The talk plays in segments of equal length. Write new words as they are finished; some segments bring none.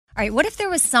All right, what if there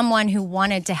was someone who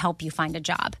wanted to help you find a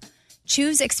job?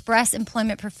 Choose Express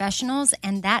Employment Professionals,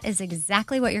 and that is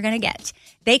exactly what you're going to get.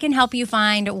 They can help you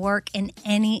find work in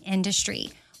any industry.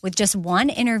 With just one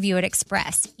interview at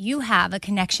Express, you have a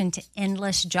connection to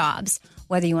endless jobs.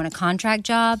 Whether you want a contract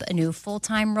job, a new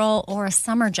full-time role, or a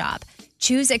summer job,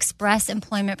 choose Express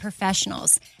Employment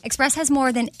Professionals. Express has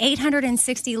more than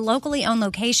 860 locally owned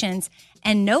locations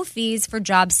and no fees for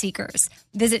job seekers.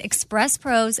 Visit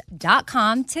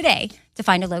expresspros.com today to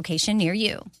find a location near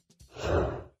you.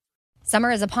 Summer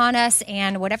is upon us,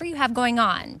 and whatever you have going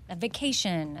on, a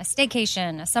vacation, a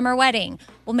staycation, a summer wedding,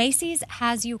 well, Macy's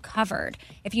has you covered.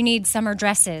 If you need summer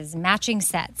dresses, matching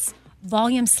sets,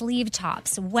 volume sleeve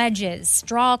tops, wedges,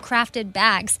 straw-crafted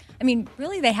bags,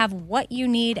 really they have what you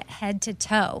need head to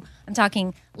toe. I'm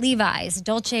talking Levi's,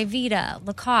 Dolce Vita,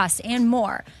 Lacoste, and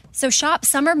more. So shop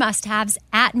summer must-haves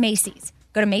at Macy's.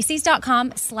 Go to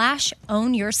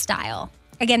Macys.com/ownyourstyle.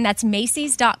 Again, that's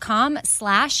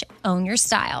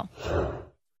Macys.com/ownyourstyle.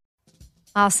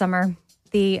 Summer,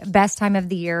 the best time of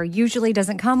the year, usually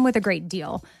doesn't come with a great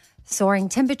deal. Soaring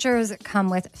temperatures come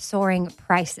with soaring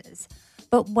prices.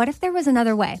 But what if there was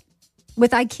another way?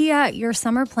 With IKEA, your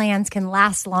summer plans can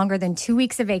last longer than 2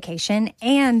 weeks of vacation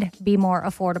and be more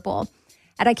affordable.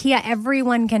 At IKEA,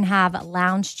 everyone can have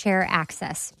lounge chair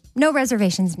access. No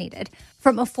reservations needed.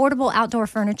 From affordable outdoor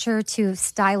furniture to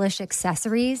stylish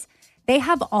accessories, they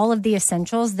have all of the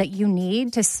essentials that you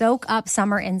need to soak up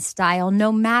summer in style,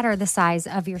 no matter the size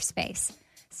of your space.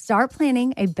 Start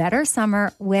planning a better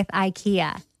summer with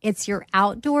IKEA. It's your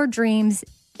outdoor dreams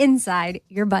inside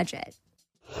your budget.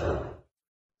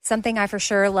 Something I for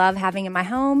sure love having in my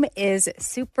home is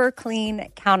super clean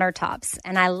countertops,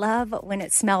 and I love when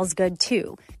it smells good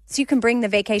too. So you can bring the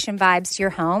vacation vibes to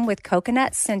your home with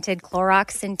coconut-scented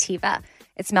Clorox Scentiva.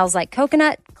 It smells like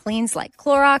coconut, cleans like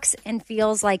Clorox, and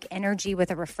feels like energy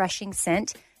with a refreshing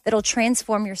scent that'll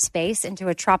transform your space into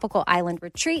a tropical island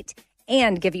retreat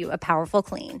and give you a powerful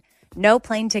clean. No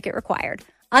plane ticket required.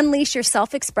 Unleash your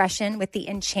self-expression with the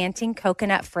enchanting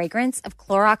coconut fragrance of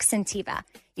Clorox Scentiva.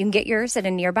 You can get yours at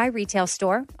a nearby retail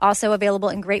store, also available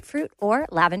in grapefruit or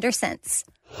lavender scents.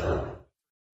 Be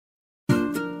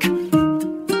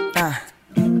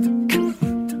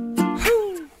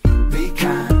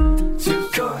kind, choose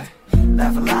joy,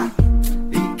 laugh a lot.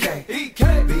 EK, be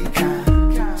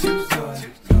kind, choose joy,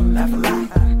 laugh a lot.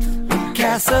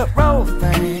 Casserole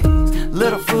things,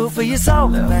 little food for your soul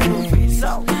things.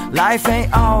 Life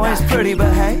ain't always pretty,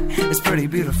 but hey, it's pretty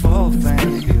beautiful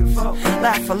things.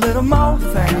 Laugh a little more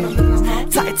things.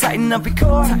 Tighten up your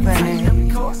core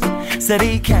things. Said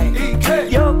EK,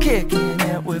 you're kicking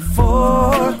it with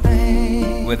 4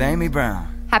 things. With Amy Brown.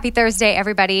 Happy Thursday,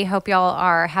 everybody. Hope y'all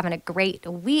are having a great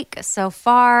week so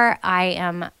far. I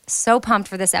am so pumped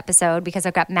for this episode because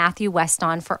I've got Matthew West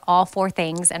on for all 4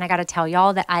 things. And I got to tell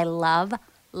y'all that I loved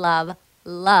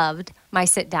my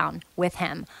sit down with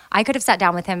him. I could have sat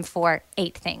down with him for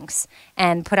 8 things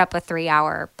and put up a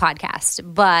 3-hour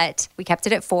podcast, but we kept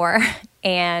it at 4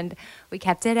 and we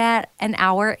kept it at an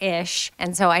hour-ish.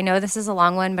 And so I know this is a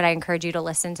long one, but I encourage you to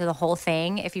listen to the whole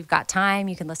thing. If you've got time,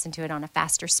 you can listen to it on a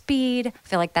faster speed. I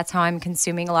feel like that's how I'm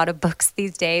consuming a lot of books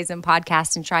these days and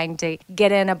podcasts and trying to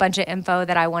get in a bunch of info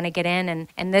that I want to get in.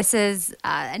 And this is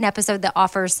an episode that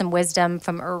offers some wisdom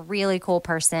from a really cool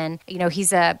person. You know,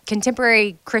 he's a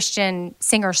contemporary Christian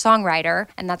singer-songwriter,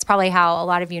 and that's probably how a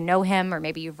lot of you know him, or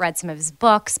maybe you've read some of his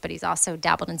books, but he's also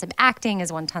dabbled in some acting,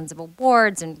 has won tons of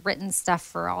awards and written stuff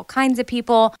for all kinds of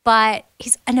people. But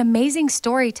he's an amazing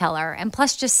storyteller, and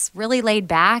plus just really laid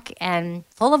back and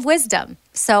full of wisdom.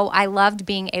 So I loved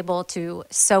being able to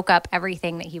soak up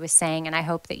everything that he was saying, and I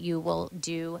hope that you will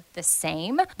do the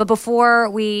same. But before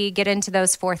we get into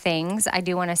those 4 things, I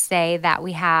do want to say that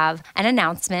we have an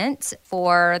announcement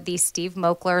for the Steve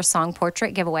Moakler Song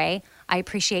Portrait Giveaway. I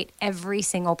appreciate every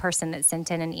single person that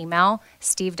sent in an email.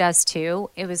 Steve does too.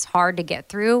 It was hard to get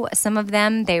through some of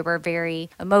them. They were very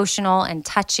emotional and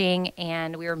touching,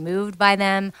 and we were moved by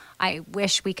them. I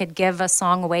wish we could give a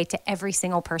song away to every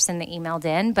single person that emailed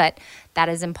in, but that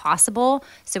is impossible.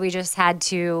 So we just had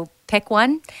to pick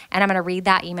one, and I'm going to read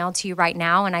that email to you right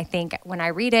now. And I think when I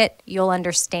read it, you'll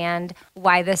understand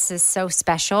why this is so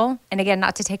special. And again,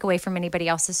 not to take away from anybody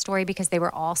else's story because they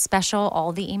were all special,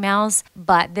 all the emails.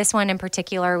 But this one in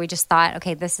particular, we just thought,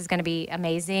 okay, this is going to be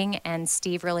amazing. And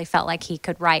Steve really felt like he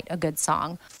could write a good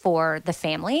song for the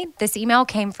family. This email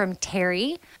came from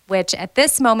Terry, which at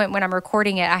this moment when I'm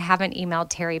recording it, I haven't emailed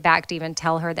Terry back to even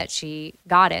tell her that she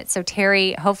got it. So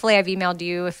Terry, hopefully I've emailed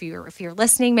you. If you're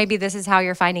listening, maybe this is how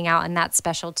you're finding out, and that's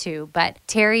special too. But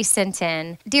Terry sent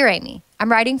in, "Dear Amy,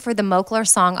 I'm writing for the Moakler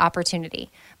Song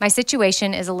Opportunity. My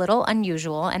situation is a little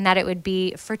unusual in that it would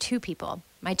be for 2 people,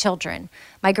 my children.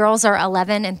 My girls are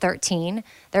 11 and 13.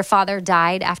 Their father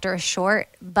died after a short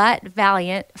but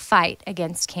valiant fight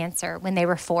against cancer when they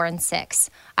were 4 and 6.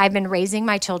 I've been raising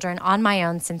my children on my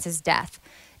own since his death.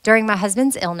 During my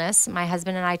husband's illness, my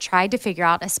husband and I tried to figure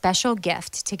out a special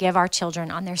gift to give our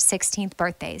children on their 16th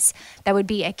birthdays that would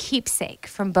be a keepsake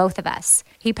from both of us.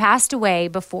 He passed away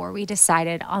before we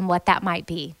decided on what that might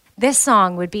be. This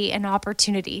song would be an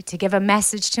opportunity to give a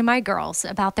message to my girls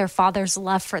about their father's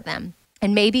love for them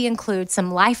and maybe include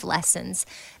some life lessons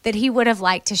that he would have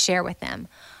liked to share with them.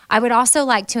 I would also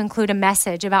like to include a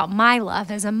message about my love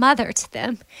as a mother to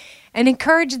them and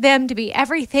encourage them to be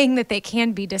everything that they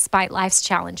can be despite life's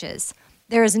challenges.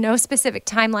 There is no specific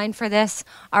timeline for this.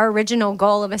 Our original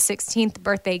goal of a 16th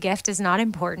birthday gift is not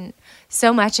important,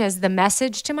 so much as the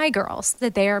message to my girls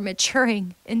that they are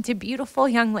maturing into beautiful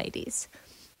young ladies.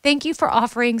 Thank you for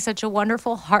offering such a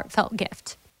wonderful, heartfelt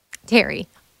gift. Terry.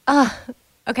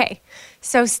 Okay,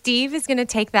 so Steve is going to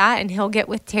take that and he'll get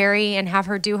with Terry and have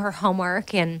her do her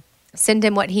homework and send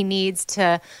him what he needs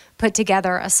to put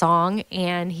together a song,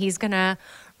 and he's going to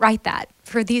write that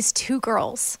for these 2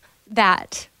 girls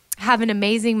that have an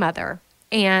amazing mother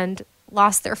and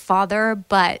lost their father,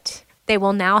 but they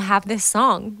will now have this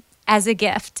song as a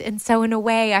gift. And so in a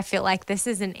way, I feel like this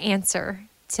is an answer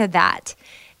to that.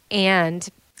 And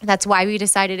that's why we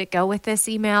decided to go with this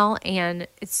email. And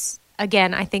it's,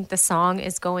 again, I think the song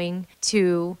is going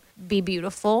to be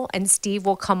beautiful, and Steve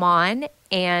will come on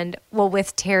and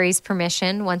with Terry's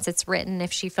permission, once it's written,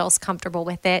 if she feels comfortable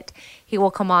with it, he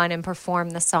will come on and perform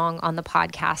the song on the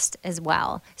podcast as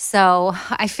well. So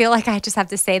I feel like I just have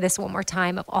to say this one more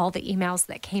time of all the emails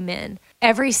that came in.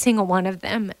 Every single one of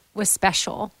them was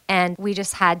special, and we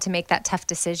just had to make that tough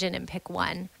decision and pick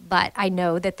one. But I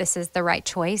know that this is the right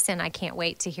choice, and I can't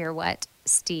wait to hear what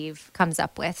Steve comes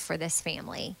up with for this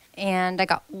family. And I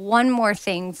got one more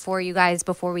thing for you guys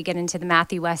before we get into the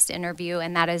Matthew West interview,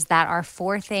 and that is that our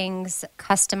 4 Things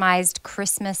customized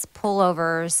Christmas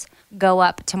pullovers go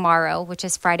up tomorrow, which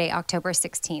is Friday, October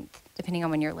 16th. Depending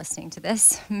on when you're listening to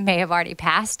this, may have already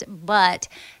passed, but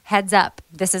heads up,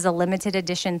 this is a limited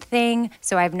edition thing,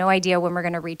 so I have no idea when we're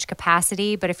going to reach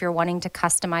capacity, but if you're wanting to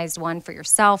customize one for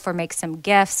yourself or make some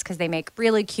gifts, because they make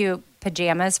really cute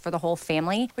pajamas for the whole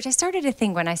family, which I started to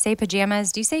think when I say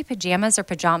pajamas, do you say pajamas or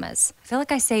pajamas? I feel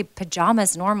like I say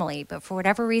pajamas normally, but for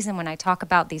whatever reason, when I talk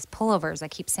about these pullovers, I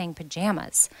keep saying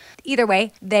pajamas. Either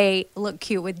way, they look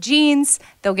cute with jeans,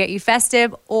 they'll get you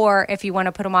festive, or if you want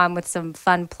to put them on with some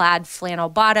fun plaid flannel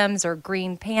bottoms or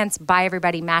green pants, buy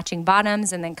everybody matching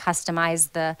bottoms and then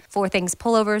customize the 4 Things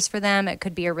pullovers for them. It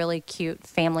could be a really cute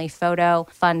family photo,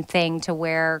 fun thing to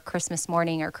wear Christmas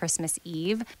morning or Christmas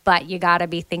Eve, but you got to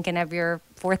be thinking of your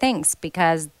 4 Things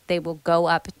because they will go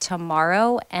up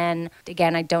tomorrow. And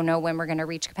again, I don't know when we're going to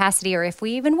reach capacity or if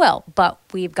we even will, but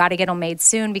we've got to get them made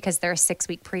soon because they're a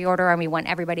 6-week pre-order and we want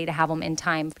everybody to have them in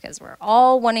time because we're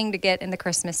all wanting to get in the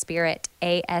Christmas spirit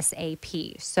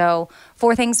ASAP. So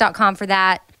 4things.com for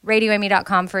that.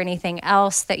 RadioAmy.com for anything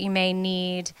else that you may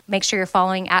need. Make sure you're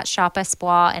following at Shop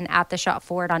Espoir and at The Shop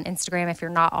Forward on Instagram if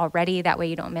you're not already. That way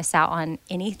you don't miss out on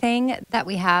anything that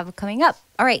we have coming up.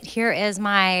 All right, here is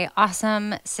my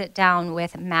awesome sit down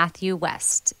with Matthew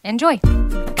West. Enjoy.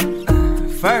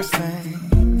 First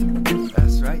thing,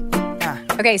 that's right.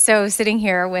 Okay, so sitting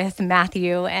here with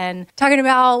Matthew and talking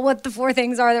about what the 4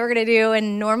 things are that we're going to do.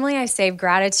 And normally I save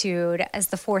gratitude as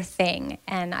the 4th thing.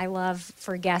 And I love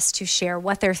for guests to share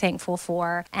what they're thankful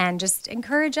for and just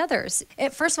encourage others.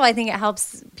 First of all, I think it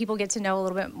helps people get to know a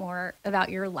little bit more about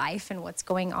your life and what's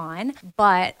going on,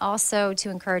 but also to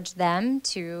encourage them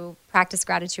to practice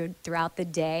gratitude throughout the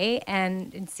day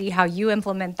and see how you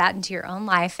implement that into your own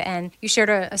life. And you shared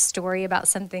a story about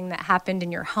something that happened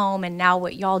in your home and now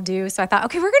what y'all do. So I thought,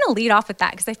 okay, we're going to lead off with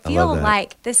that because I feel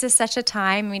like this is such a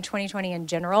time. I mean, 2020 in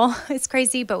general is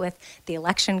crazy, but with the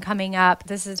election coming up,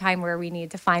 this is a time where we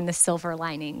need to find the silver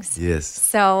linings. Yes.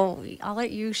 So I'll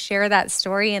let you share that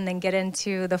story and then get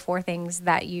into the 4 things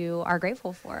that you are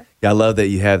grateful for. Yeah, I love that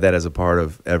you have that as a part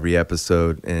of every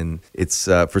episode. And it's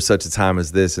for such a time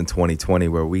as this in 2020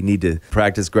 where we need to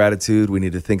practice gratitude. We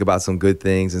need to think about some good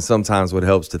things. And sometimes what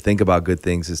helps to think about good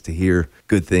things is to hear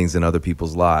good things in other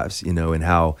people's lives, you know, and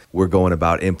how we're going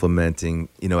about implementing,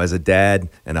 you know, as a dad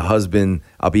and a husband.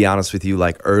 I'll be honest with you,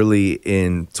 like early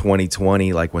in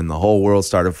 2020, like when the whole world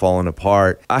started falling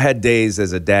apart, I had days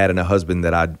as a dad and a husband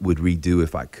that I would redo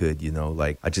if I could, you know,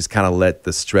 like I just kind of let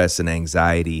the stress and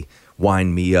anxiety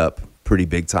wind me up pretty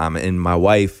big time. And my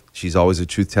wife, she's always a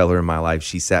truth teller in my life.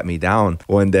 She sat me down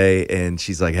one day and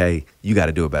she's like, hey, you got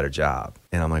to do a better job.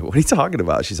 And I'm like, what are you talking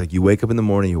about? She's like, you wake up in the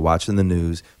morning, you're watching the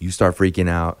news, you start freaking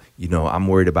out. You know, I'm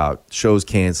worried about shows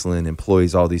canceling,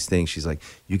 employees, all these things. She's like,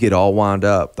 you get all wound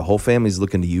up. The whole family's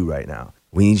looking to you right now.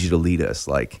 We need you to lead us,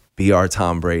 like, be our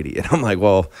Tom Brady. And I'm like,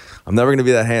 well, I'm never going to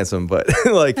be that handsome. But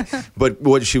but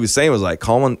what she was saying was like,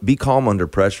 be calm under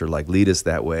pressure, like lead us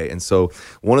that way. And so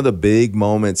one of the big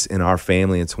moments in our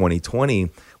family in 2020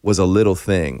 was a little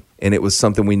thing. And it was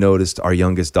something we noticed our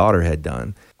youngest daughter had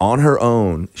done. On her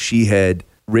own, she had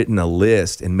written a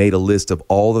list and made a list of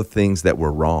all the things that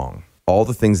were wrong. All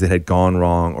the things that had gone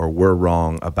wrong or were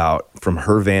wrong about from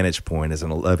her vantage point as an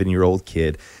 11-year-old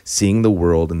kid seeing the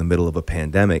world in the middle of a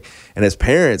pandemic. And as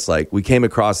parents, like, we came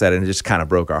across that and it just kind of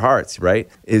broke our hearts, right?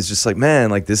 It's just like, man,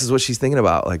 like, this is what she's thinking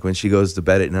about, like, when she goes to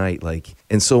bed at night. Like,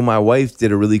 and so my wife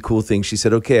did a really cool thing. She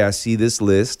said, okay, I see this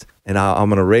list and I'm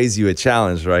going to raise you a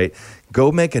challenge, right?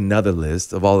 Go make another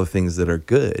list of all the things that are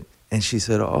good. And she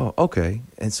said, oh, okay.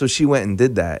 And so she went and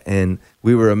did that. And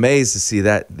we were amazed to see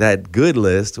that good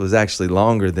list was actually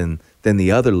longer than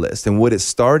the other list. And what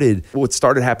started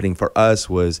happening for us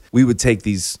was we would take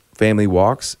these family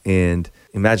walks, and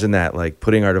imagine that, like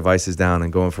putting our devices down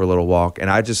and going for a little walk. And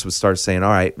I just would start saying, all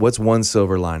right, what's one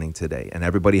silver lining today? And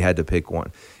everybody had to pick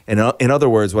one. And in other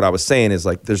words, what I was saying is,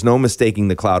 like, there's no mistaking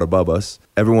the cloud above us.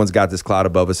 Everyone's got this cloud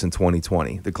above us in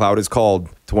 2020. The cloud is called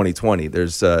 2020.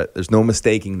 There's no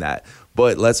mistaking that.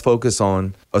 But let's focus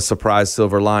on a surprise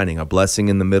silver lining, a blessing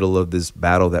in the middle of this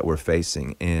battle that we're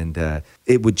facing. And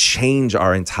it would change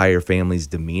our entire family's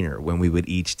demeanor when we would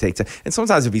each take time. And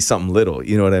sometimes it'd be something little,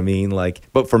 you know what I mean? Like,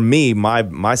 but for me,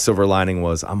 my silver lining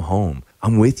was, I'm home.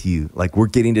 I'm with you. Like, we're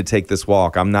getting to take this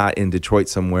walk. I'm not in Detroit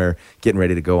somewhere getting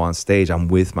ready to go on stage. I'm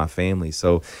with my family.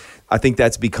 So I think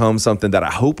that's become something that I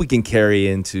hope we can carry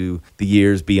into the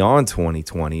years beyond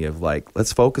 2020 of, like,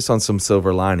 let's focus on some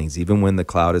silver linings, even when the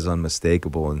cloud is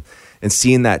unmistakable, and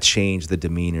seeing that change the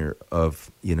demeanor of,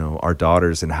 you know, our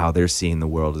daughters and how they're seeing the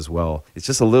world as well. It's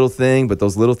just a little thing, but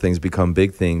those little things become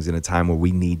big things in a time where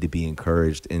we need to be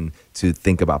encouraged and to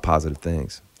think about positive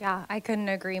things. Yeah, I couldn't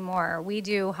agree more. We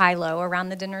do high-low around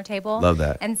the dinner table. Love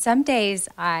that. And some days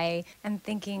I am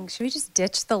thinking, should we just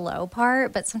ditch the low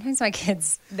part? But sometimes my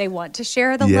kids, they want to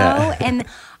share the low. And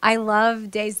I love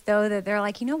days, though, that they're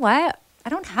like, you know what? I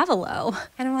don't have a low.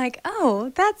 And I'm like,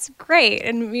 oh, that's great.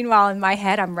 And meanwhile, in my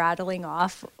head, I'm rattling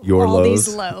off all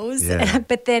these lows. Yeah.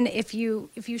 But then if you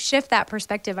shift that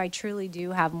perspective, I truly do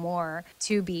have more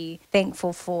to be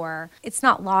thankful for. It's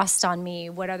not lost on me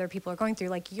what other people are going through.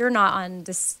 Like, you're not on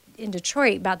this in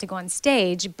Detroit about to go on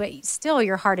stage, but still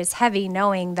your heart is heavy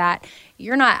knowing that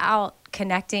you're not out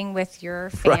connecting with your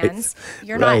fans. Right.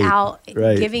 You're not out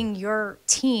giving your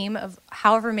team of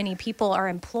however many people are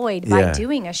employed by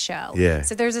doing a show. Yeah.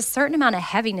 So there's a certain amount of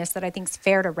heaviness that I think is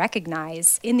fair to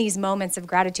recognize in these moments of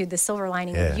gratitude, the silver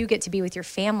lining where you get to be with your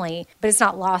family, but it's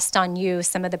not lost on you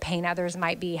some of the pain others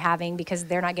might be having because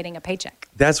they're not getting a paycheck.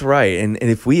 That's right. And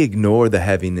if we ignore the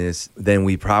heaviness, then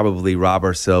we probably rob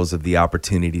ourselves of the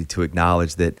opportunity to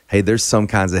acknowledge that, hey, there's some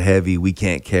kinds of heavy we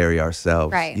can't carry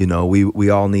ourselves. Right. You know, we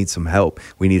all need some help.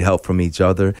 We need help from each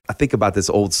other. I think about this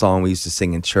old song we used to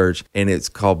sing in church, and it's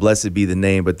called Blessed Be the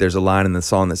Name, but there's a line in the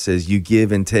song that says, you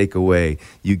give and take away,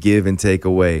 you give and take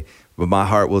away. But my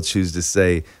heart will choose to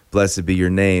say, blessed be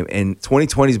your name. And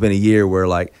 2020 has been a year where,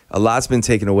 like, a lot's been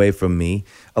taken away from me.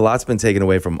 A lot's been taken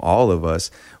away from all of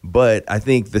us. But I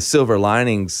think the silver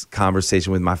linings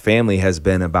conversation with my family has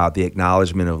been about the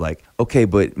acknowledgement of, like, okay,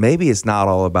 but maybe it's not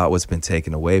all about what's been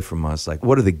taken away from us. Like,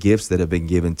 what are the gifts that have been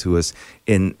given to us?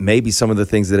 And maybe some of the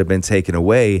things that have been taken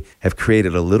away have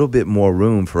created a little bit more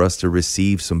room for us to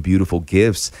receive some beautiful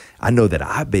gifts I know that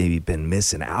I've maybe been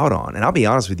missing out on. And I'll be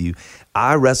honest with you,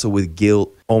 I wrestle with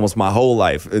guilt almost my whole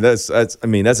life. That's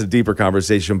a deeper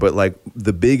conversation, but, like,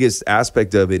 the biggest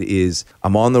aspect of it is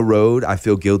I'm on the road. I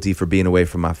feel guilty for being away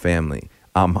from my family.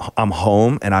 I'm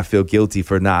home and I feel guilty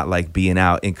for not, like, being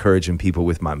out encouraging people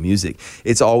with my music.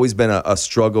 It's always been a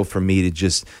struggle for me to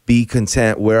just be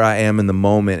content where I am in the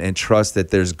moment and trust that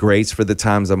there's grace for the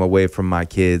times I'm away from my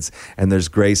kids and there's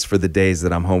grace for the days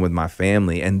that I'm home with my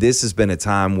family. And this has been a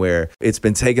time where it's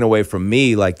been taken away from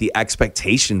me. Like, the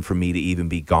expectation for me to even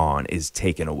be gone is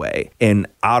taken away. And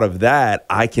out of that,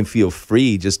 I can feel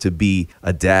free just to be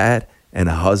a dad and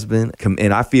a husband.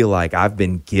 And I feel like I've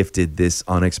been gifted this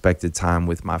unexpected time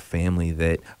with my family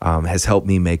that has helped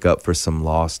me make up for some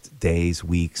lost days,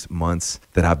 weeks, months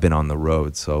that I've been on the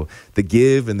road. So the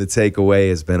give and the take away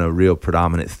has been a real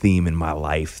predominant theme in my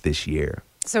life this year.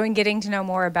 So in getting to know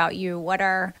more about you, what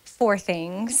are 4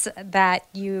 things that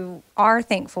you are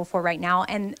thankful for right now?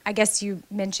 And I guess you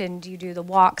mentioned you do the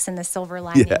walks and the silver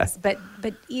linings, but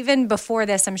even before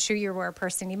this, I'm sure you were a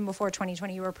person, even before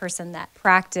 2020, you were a person that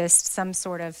practiced some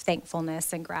sort of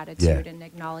thankfulness and gratitude and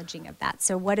acknowledging of that.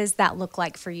 So what does that look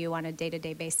like for you on a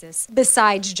day-to-day basis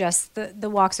besides just the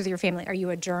walks with your family? Are you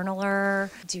a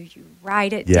journaler? Do you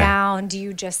write it down? Do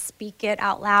you just speak it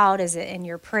out loud? Is it in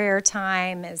your prayer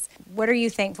time? What are you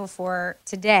thankful for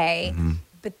today?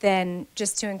 But then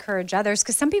just to encourage others,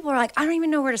 because some people are like, I don't even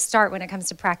know where to start when it comes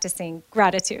to practicing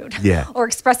gratitude or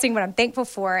expressing what I'm thankful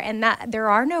for. And that there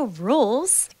are no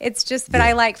rules. It's just, but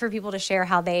I like for people to share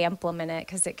how they implement it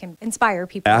because it can inspire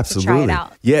people to try it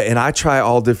out. Yeah, and I try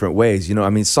all different ways. You know,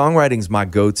 I mean, songwriting is my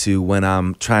go-to when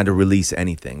I'm trying to release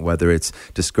anything, whether it's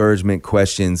discouragement,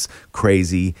 questions,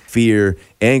 crazy, fear,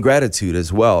 and gratitude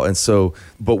as well. And so,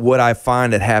 but what I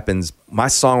find that happens, my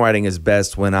songwriting is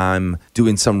best when I'm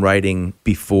doing some writing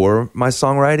before my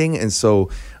songwriting. And so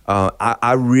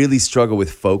I really struggle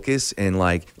with focus and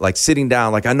like sitting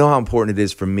down. Like I know how important it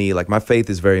is for me. Like my faith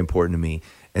is very important to me.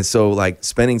 And so like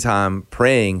spending time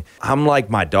praying, I'm like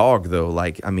my dog though.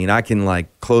 Like, I mean, I can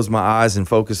like close my eyes and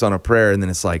focus on a prayer and then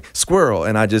it's like squirrel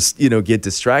and I just, get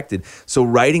distracted. So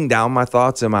writing down my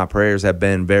thoughts and my prayers have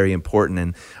been very important.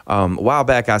 And a while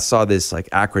back, I saw this like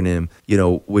acronym,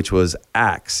 which was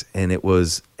ACTS, and it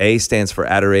was A stands for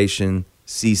adoration,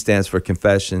 C stands for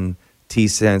confession, T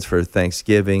stands for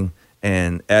thanksgiving,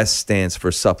 and S stands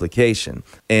for supplication.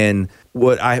 And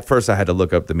first I had to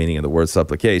look up the meaning of the word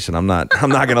supplication. I'm not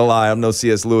going to lie. I'm no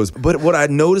C.S. Lewis. But what I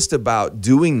noticed about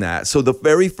doing that, so the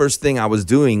very first thing I was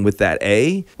doing with that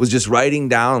A was just writing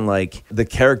down like the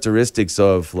characteristics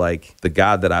of like the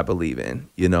God that I believe in,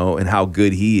 and how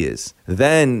good he is.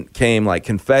 Then came like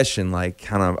confession, like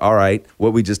kind of, all right,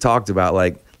 what we just talked about,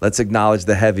 like, let's acknowledge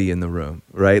the heavy in the room,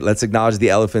 right? Let's acknowledge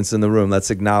the elephants in the room. Let's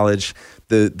acknowledge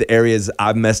the areas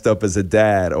I've messed up as a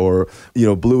dad or,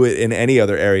 blew it in any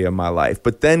other area of my life.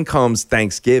 But then comes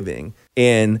Thanksgiving.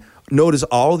 And notice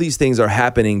all these things are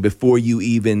happening before you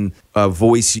even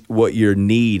voice what your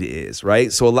need is,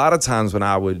 right? So a lot of times when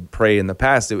I would pray in the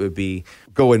past, it would be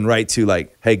going right to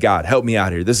like, hey, God, help me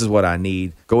out here. This is what I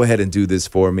need. Go ahead and do this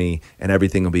for me and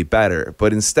everything will be better.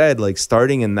 But instead, like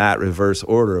starting in that reverse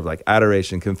order of like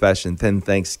adoration, confession, then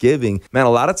thanksgiving, man, a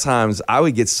lot of times I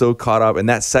would get so caught up in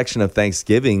that section of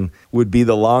Thanksgiving would be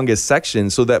the longest section,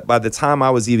 so that by the time I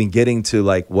was even getting to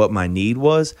like what my need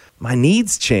was, my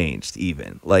needs changed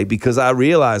even, like because I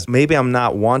realized maybe I'm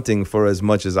not wanting for as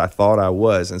much as I thought I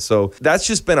was. And so that's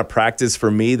just been a practice for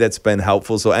me that's been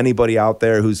helpful. So anybody out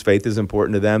there whose faith is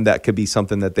important to them, that could be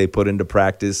something that they put into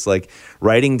practice, like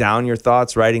writing down your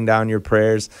thoughts, writing down your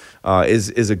prayers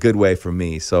is a good way for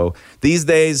me. So these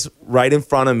days, right in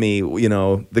front of me,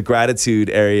 the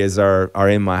gratitude areas are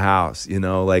in my house,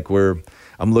 like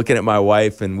I'm looking at my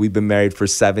wife and we've been married for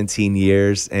 17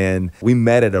 years and we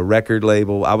met at a record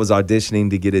label. I was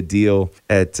auditioning to get a deal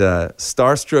at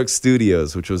Starstruck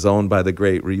Studios, which was owned by the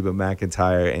great Reba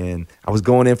McEntire. And I was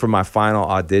going in for my final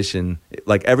audition.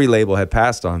 Like every label had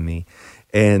passed on me.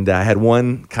 And I had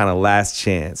one kind of last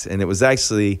chance. And it was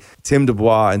actually Tim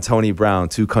DuBois and Tony Brown,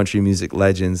 2 country music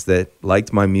legends that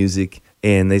liked my music.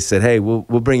 And they said, hey, we'll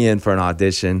bring you in for an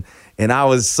audition. And I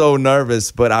was so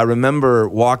nervous, but I remember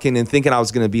walking and thinking I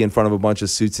was going to be in front of a bunch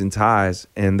of suits and ties.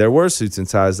 And there were suits and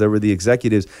ties. There were the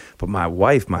executives. But my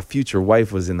wife, my future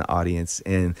wife, was in the audience.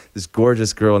 And this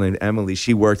gorgeous girl named Emily,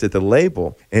 she worked at the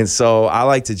label. And so I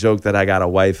like to joke that I got a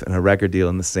wife and a record deal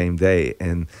in the same day.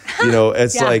 And,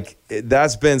 it's like,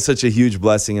 that's been such a huge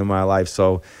blessing in my life.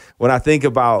 So when I think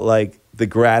about like the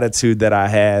gratitude that I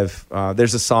have,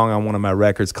 there's a song on one of my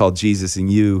records called Jesus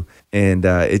and You. And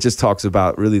it just talks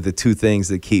about really the 2 things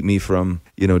that keep me from,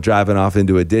 driving off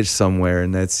into a ditch somewhere.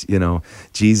 And that's,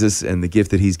 Jesus and the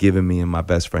gift that he's given me and my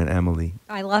best friend, Emily.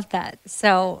 I love that.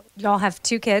 So y'all have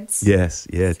 2 kids? Yes.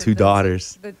 Yeah. So 2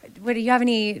 daughters. What, do you have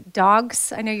any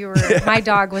dogs? I know you were, my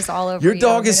dog was all over Your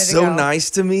dog is so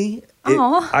nice to me.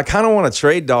 I kind of want to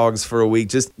trade dogs for a week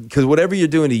just because whatever you're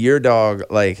doing to your dog,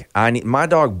 like my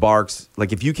dog barks.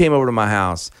 Like if you came over to my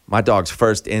house, my dog's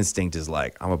first instinct is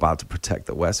like, I'm about to protect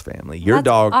the West family. Your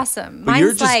dog. Awesome.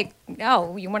 Mine's like,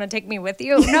 no, you want to take me with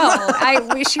you?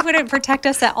 No, she wouldn't protect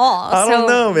us at all. I don't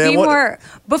know, man.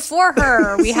 Before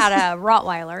her, we had a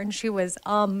Rottweiler and she was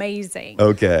amazing.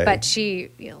 Okay. But she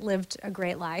lived a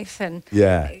great life and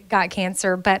got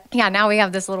cancer. But yeah, now we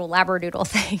have this little Labradoodle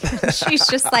thing. She's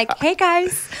just like, hey, hey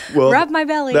guys, rub my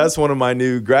belly. That's one of my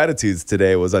new gratitudes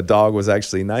today was a dog was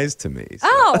actually nice to me. So.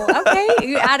 Oh, okay.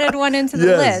 You added one into the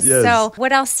list. Yes. So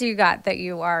what else do you got that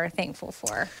you are thankful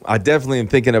for? I definitely am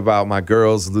thinking about my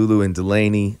girls, Lulu and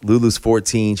Delaney. Lulu's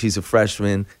 14. She's a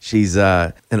freshman. She's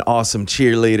an awesome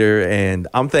cheerleader. And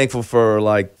I'm thankful for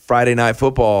like Friday night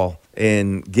football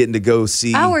and getting to go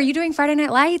see. Oh, are you doing Friday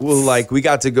Night Lights? Well, like we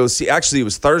got to go see, actually it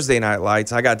was Thursday Night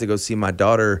Lights. I got to go see my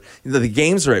daughter. The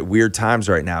games are at weird times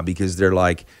right now because they're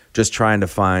like just trying to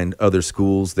find other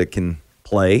schools that can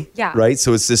play. Yeah. Right.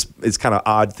 So it's kind of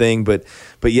odd thing, but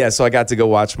yeah, so I got to go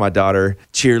watch my daughter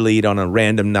cheerlead on a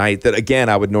random night that again,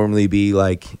 I would normally be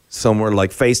like somewhere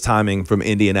like FaceTiming from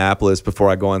Indianapolis before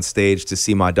I go on stage to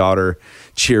see my daughter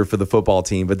cheer for the football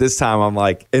team. But this time I'm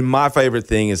like, and my favorite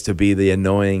thing is to be the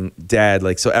annoying dad.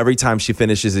 Like, so every time she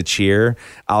finishes a cheer,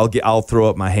 I'll throw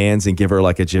up my hands and give her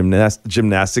like a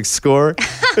gymnastics score.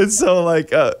 And so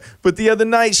like, but the other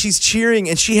night she's cheering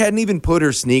and she hadn't even put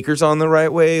her sneakers on the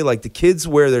right way. Like the kids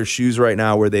wear their shoes right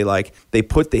now where they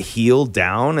put the heel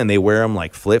down and they wear them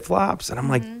like flip-flops. And I'm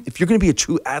like, if you're going to be a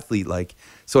true athlete, like,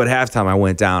 so at halftime I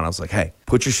went down. I was like, hey,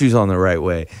 put your shoes on the right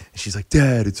way. And she's like,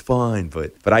 Dad, it's fine.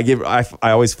 But I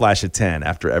always flash a 10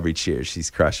 after every cheer. She's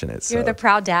crushing it. So. You're the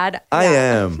proud dad. I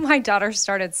am. My daughter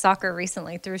started soccer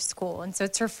recently through school. And so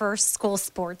it's her first school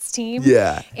sports team.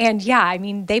 Yeah. And yeah, I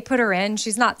mean, they put her in.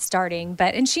 She's not starting,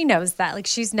 and she knows that. Like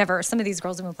some of these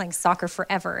girls have been playing soccer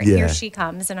forever. And here she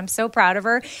comes. And I'm so proud of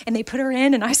her. And they put her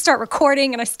in and I start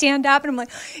recording and I stand up and I'm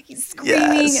like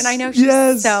screaming. Yes. And I know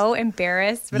she's so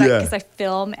embarrassed, but because I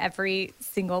film every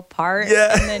single part.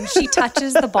 Yeah. And then she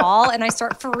touches the ball and I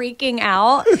start freaking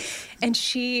out. And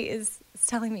she is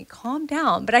telling me, calm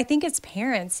down. But I think as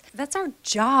parents, that's our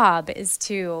job is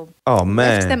to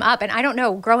lift them up. And I don't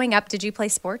know, growing up, did you play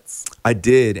sports? I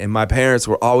did. And my parents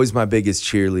were always my biggest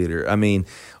cheerleader. I mean,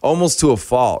 almost to a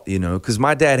fault, because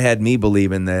my dad had me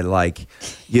believing that, like,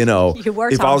 if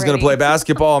I was going to play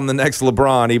basketball, I'm the next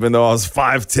LeBron, even though I was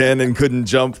 5'10" and couldn't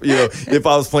jump. If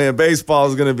I was playing baseball, I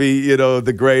was going to be,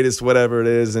 the greatest, whatever it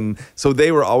is. And so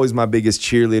they were always my biggest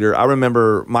cheerleader. I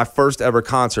remember my first ever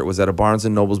concert was at a Barnes &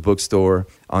 Noble's bookstore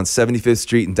on 75th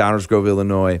Street in Downers Grove,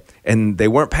 Illinois. And they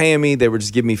weren't paying me. They were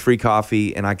just giving me free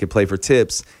coffee and I could play for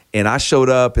tips. And I showed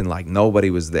up and like nobody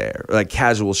was there, like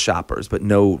casual shoppers, but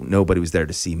nobody was there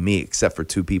to see me except for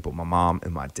two people, my mom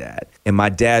and my dad. And my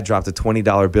dad dropped a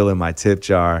 $20 bill in my tip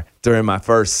jar during my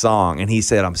first song. And he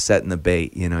said, I'm setting the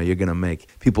bait. You're going to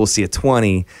make people see a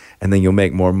 20 and then you'll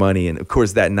make more money. And of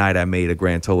course, that night I made a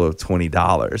grand total of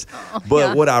 $20.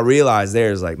 But what I realized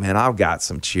there is like, man, I've got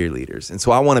some cheerleaders. And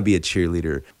so I want to be a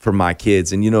cheerleader for my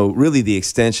kids. And, really the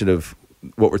extension of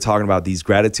what we're talking about, these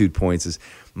gratitude points, is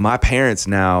my parents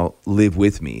now live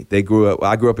with me. I grew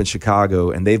up in Chicago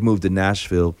and they've moved to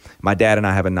Nashville. My dad and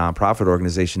I have a nonprofit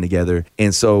organization together.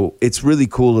 And so it's really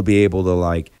cool to be able to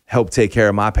like help take care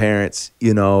of my parents,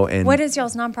 and what is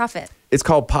y'all's nonprofit? It's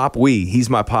called Pop We. He's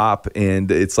my pop,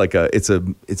 and it's like it's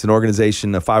an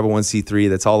organization, a 501c3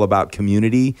 that's all about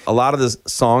community. A lot of the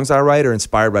songs I write are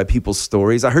inspired by people's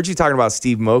stories. I heard you talking about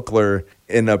Steve Moakler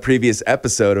in a previous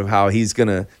episode of how he's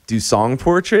gonna do song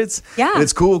portraits. Yeah, and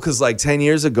it's cool because like 10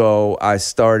 years ago, I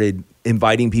started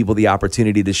inviting people the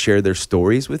opportunity to share their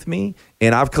stories with me.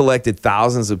 And I've collected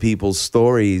thousands of people's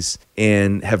stories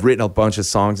and have written a bunch of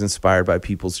songs inspired by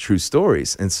people's true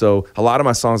stories. And so a lot of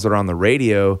my songs that are on the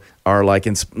radio are like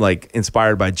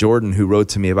inspired by Jordan, who wrote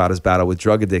to me about his battle with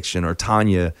drug addiction, or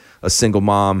Tanya, a single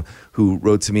mom who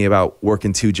wrote to me about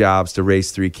working 2 jobs to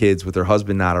raise 3 kids with her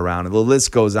husband not around. And the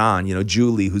list goes on.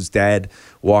 Julie, whose dad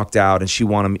walked out, and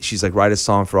she's like, write a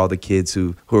song for all the kids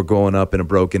who are growing up in a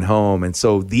broken home. And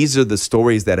so these are the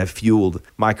stories that have fueled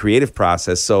my creative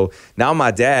process. So now my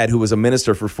dad, who was a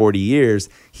minister for 40 years,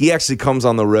 he actually comes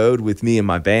on the road with me and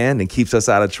my band and keeps us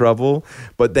out of trouble.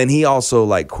 But then he also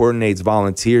like coordinates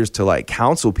volunteers to like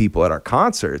counsel people at our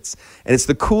concerts. And it's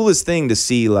the coolest thing to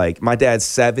see. Like, my dad's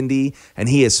 70 and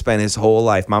he has spent his whole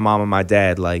life, my mom and my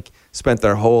dad, like, spent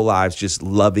their whole lives just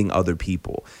loving other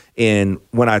people. And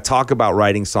when I talk about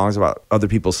writing songs about other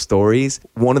people's stories,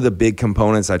 one of the big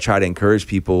components I try to encourage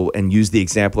people and use the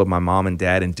example of my mom and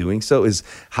dad in doing so is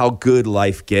how good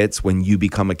life gets when you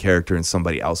become a character in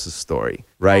somebody else's story,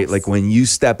 right? Yes. Like when you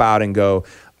step out and go,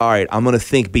 all right, I'm going to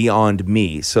think beyond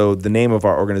me. So the name of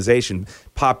our organization,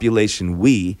 Population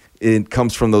We, it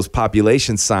comes from those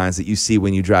population signs that you see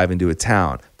when you drive into a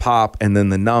town. Pop and then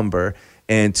the number.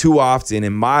 And too often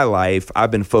in my life,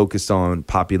 I've been focused on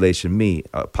population me,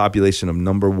 a population of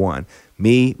number 1,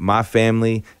 me, my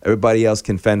family, everybody else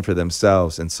can fend for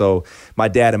themselves. And so my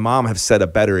dad and mom have set a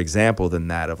better example than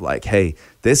that of like, hey,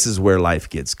 this is where life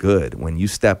gets good. When you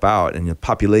step out and the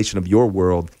population of your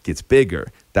world gets bigger,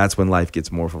 that's when life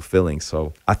gets more fulfilling.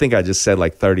 So I think I just said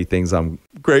like 30 things I'm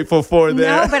grateful for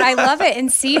there. No, but I love it.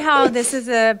 And see how this is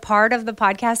a part of the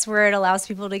podcast where it allows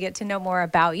people to get to know more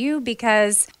about you.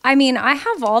 Because, I mean, I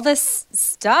have all this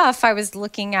stuff I was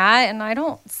looking at and I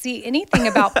don't see anything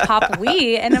about Pop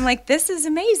Wee. And I'm like, this is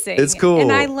amazing. It's cool.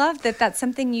 And I love that that's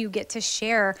something you get to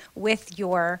share with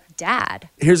your dad.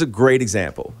 Here's a great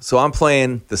example. So I'm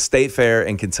playing the State Fair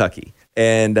in Kentucky.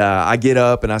 And I get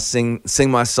up and I sing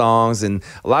my songs. And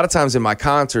a lot of times in my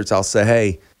concerts, I'll say,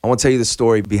 hey, I want to tell you the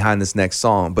story behind this next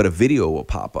song, but a video will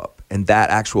pop up. And that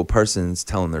actual person's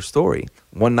telling their story.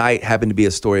 One night happened to be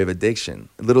a story of addiction.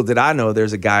 Little did I know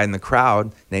there's a guy in the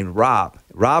crowd named Rob.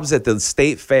 Rob's at the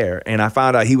State Fair. And I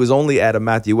found out he was only at a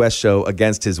Matthew West show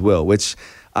against his will, which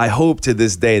I hope to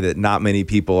this day that not many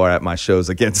people are at my shows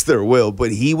against their will.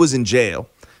 But he was in jail,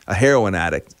 a heroin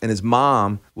addict, and his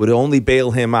mom would only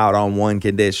bail him out on one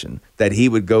condition, that he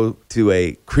would go to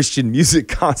a Christian music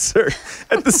concert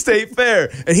at the State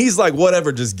Fair. And he's like,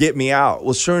 whatever, just get me out.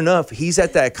 Well, sure enough, he's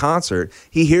at that concert.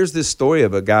 He hears this story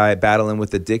of a guy battling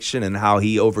with addiction and how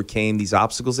he overcame these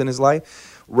obstacles in his life.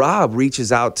 Rob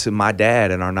reaches out to my dad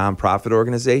and our nonprofit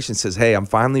organization, says, hey, I'm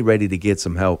finally ready to get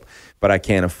some help, but I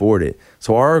can't afford it.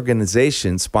 So our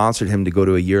organization sponsored him to go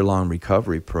to a year-long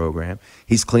recovery program.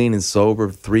 He's clean and sober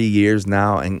 3 years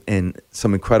now, and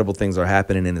some incredible things are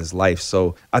happening in his life.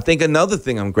 So I think another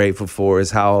thing I'm grateful for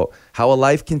is how a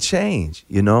life can change,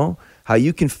 you know? How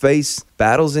you can face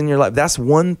battles in your life. That's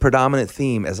one predominant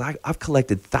theme. As I've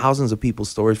collected thousands of people's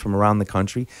stories from around the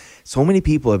country, so many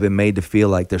people have been made to feel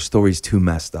like their story's too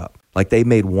messed up. Like they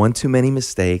made one too many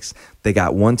mistakes. They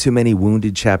got one too many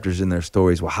wounded chapters in their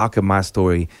stories. Well, how could my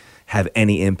story have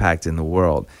any impact in the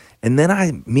world? And then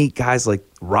I meet guys like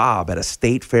Rob at a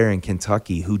state fair in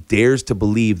Kentucky who dares to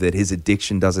believe that his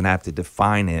addiction doesn't have to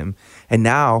define him. And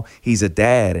now he's a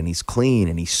dad and he's clean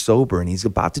and he's sober and he's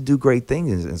about to do great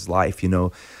things in his life, you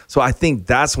know? So I think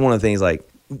that's one of the things, like,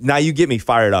 now you get me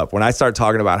fired up when I start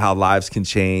talking about how lives can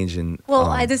change. And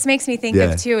this makes me think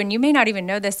of too, and you may not even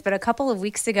know this, but a couple of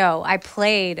weeks ago, I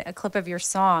played a clip of your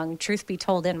song, Truth Be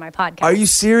Told, in my podcast. Are you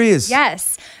serious?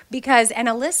 Yes, and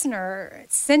a listener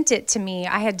sent it to me.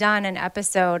 I had done an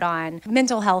episode on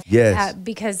mental health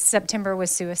because September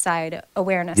was Suicide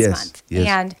Awareness Month. Yes.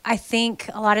 And I think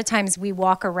a lot of times we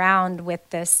walk around with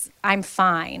this, I'm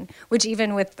fine, which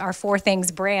even with our 4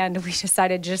 Things brand, we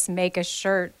decided to just make a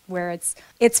shirt where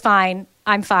it's fine,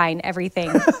 I'm fine,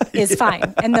 everything is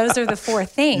fine. And those are the 4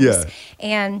 things. Yeah.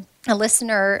 And a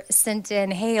listener sent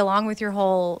in, hey, along with your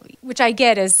whole, which I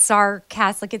get is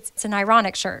sarcastic, like it's an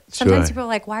ironic shirt. Sometimes people are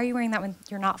like, why are you wearing that when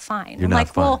you're not fine? You're not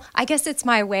fine. Well, I guess it's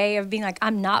my way of being like,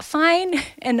 I'm not fine.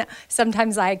 And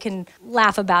sometimes I can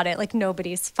laugh about it, like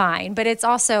nobody's fine. But it's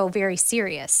also very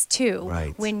serious too.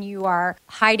 Right. When you are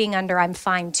hiding under I'm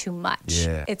fine too much.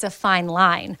 Yeah. It's a fine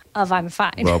line of I'm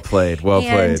fine. Well played.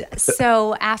 And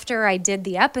so after I did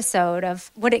the episode of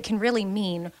what it can really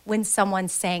mean when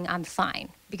someone's saying I'm fine,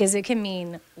 because it can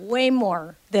mean way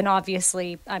more than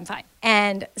obviously I'm fine.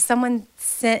 And someone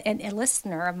sent, a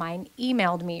listener of mine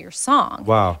emailed me your song.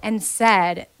 Wow. And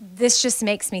said, this just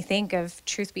makes me think of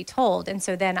Truth Be Told. And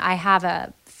so then I have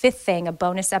a 5th thing, a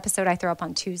bonus episode I throw up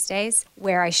on Tuesdays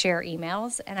where I share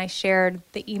emails, and I shared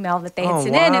the email that they had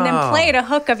sent in and then played a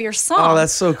hook of your song. Oh,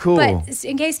 that's so cool. But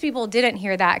in case people didn't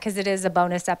hear that, because it is a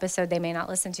bonus episode they may not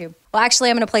listen to. Well,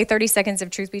 actually, I'm going to play 30 seconds of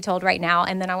Truth Be Told right now,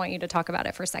 and then I want you to talk about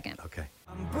it for a second. Okay.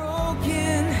 I'm broken,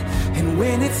 and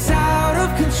when it's out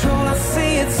of control, I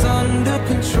say it's under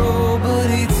control, but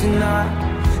it's not,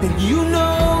 and you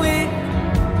know it.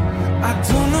 I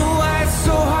don't know why it's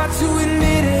so hard to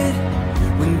admit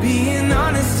it, when being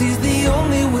honest is the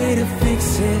only way to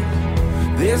fix it.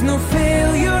 There's no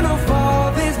failure, no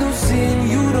fall, there's no sin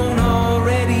you don't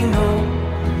already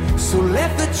know, so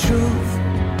let the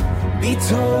truth be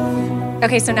told.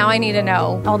 Okay, so now I need to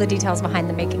know all the details behind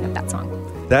the making of that song.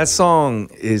 That song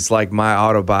is like my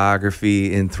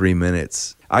autobiography in 3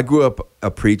 minutes. I grew up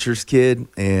a preacher's kid,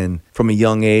 and from a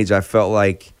young age, I felt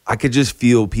like I could just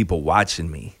feel people watching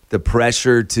me. The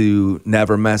pressure to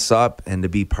never mess up and to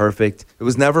be perfect. It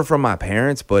was never from my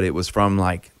parents, but it was from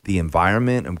like the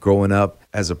environment of growing up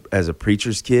as a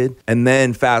preacher's kid. And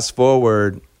then fast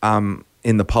forward, I'm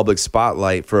in the public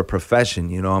spotlight for a profession.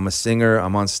 You know, I'm a singer,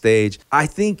 I'm on stage. I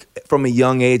think from a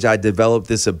young age, I developed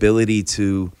this ability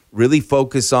to really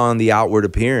focus on the outward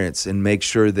appearance and make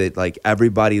sure that like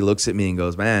everybody looks at me and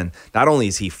goes, man, not only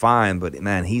is he fine, but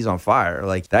man, he's on fire.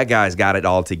 Like that guy's got it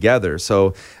all together.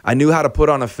 So I knew how to put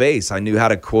on a face. I knew how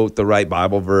to quote the right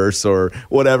Bible verse or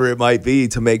whatever it might be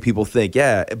to make people think,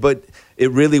 yeah, but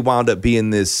it really wound up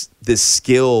being this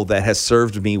skill that has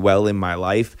served me well in my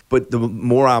life. But the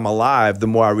more I'm alive, the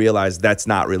more I realize that's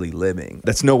not really living.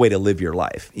 That's no way to live your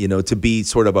life, you know, to be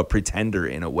sort of a pretender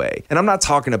in a way. And I'm not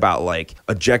talking about like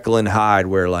a Jekyll and Hyde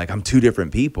where like I'm two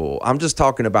different people. I'm just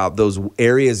talking about those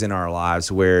areas in our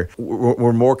lives where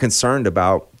we're more concerned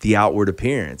about the outward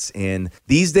appearance. And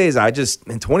these days, and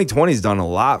 2020 has done a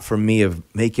lot for me of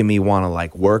making me want to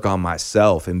like work on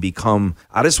myself and become,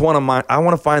 I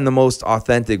want to find the most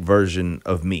authentic version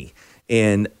of me.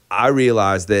 And I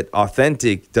realized that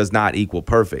authentic does not equal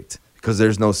perfect because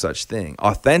there's no such thing.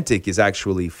 Authentic is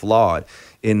actually flawed.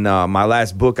 In my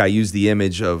last book, I used the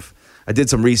image of, I did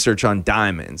some research on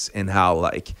diamonds and how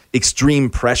like extreme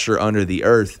pressure under the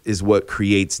earth is what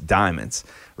creates diamonds,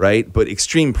 right? But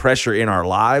extreme pressure in our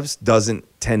lives doesn't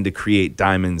tend to create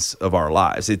diamonds of our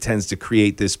lives. It tends to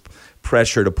create this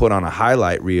pressure to put on a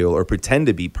highlight reel or pretend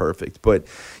to be perfect. But,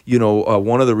 you know,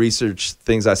 one of the research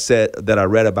things that I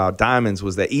read about diamonds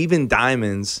was that even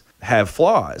diamonds have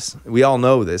flaws. We all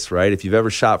know this, right? If you've ever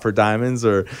shot for diamonds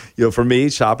or, you know, for me,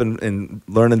 shopping and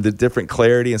learning the different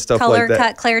clarity and stuff color, like that. Color,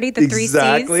 cut, clarity, the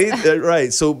exactly. 3 C's.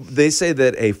 Right. So they say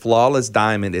that a flawless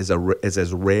diamond is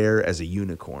as rare as a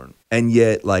unicorn. And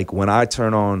yet, like when I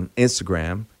turn on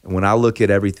Instagram, and when I look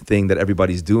at everything that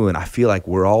everybody's doing, I feel like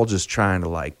we're all just trying to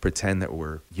like pretend that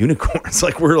we're unicorns.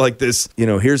 Like we're like this, you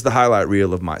know, here's the highlight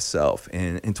reel of myself.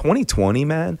 And in 2020,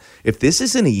 man, if this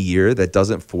isn't a year that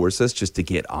doesn't force us just to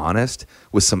get honest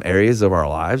with some areas of our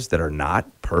lives that are not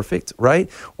perfect, right?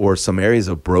 Or some areas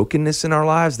of brokenness in our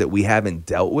lives that we haven't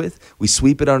dealt with, we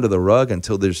sweep it under the rug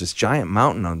until there's this giant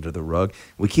mountain under the rug.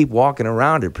 We keep walking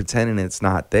around it pretending it's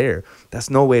not there.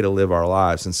 That's no way to live our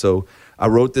lives. And so I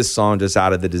wrote this song just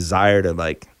out of the desire to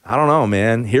like, I don't know,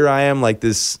 man, here I am like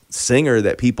this singer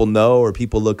that people know or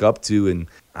people look up to. And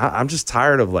I'm just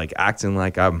tired of like acting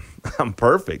like I'm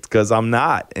perfect because I'm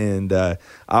not. And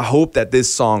I hope that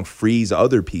this song frees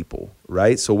other people,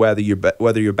 right? So whether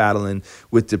you're battling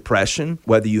with depression,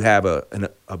 whether you have an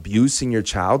abuse in your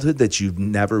childhood that you've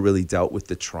never really dealt with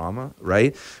the trauma,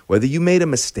 right? Whether you made a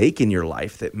mistake in your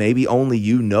life that maybe only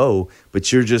you know,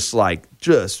 but you're just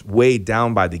weighed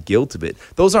down by the guilt of it.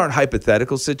 Those aren't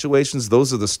hypothetical situations.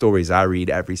 Those are the stories I read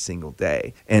every single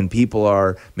day. And people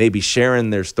are maybe sharing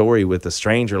their story with a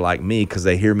stranger like me because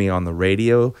they hear me on the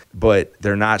radio, but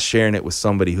they're not sharing it with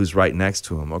somebody who's right next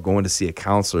to them or going to see a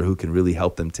counselor who can really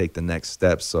help them take the next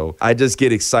steps. So I just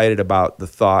get excited about the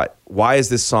thought, why is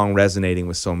this song resonating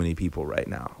with so many people right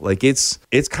now? Like it's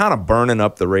kind of burning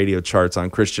up the radio charts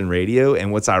on Christian radio.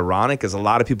 And what's ironic is a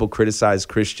lot of people criticize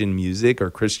Christian music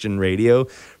or Christian radio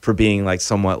for being like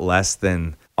somewhat less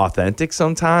than authentic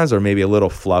sometimes, or maybe a little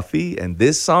fluffy. And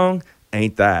this song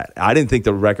ain't that. I didn't think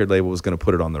the record label was going to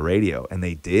put it on the radio, and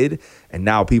they did. And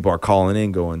now people are calling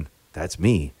in going, that's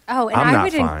me. Oh, and I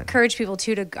would encourage people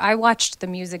too I watched the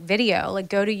music video, like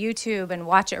go to YouTube and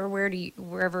watch it, or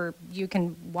wherever you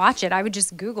can watch it. I would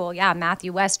just Google,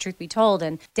 Matthew West, Truth Be Told,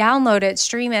 and download it,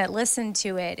 stream it, listen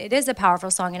to it. It is a powerful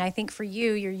song. And I think for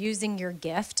you're using your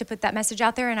gift to put that message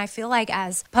out there. And I feel like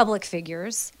as public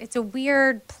figures, it's a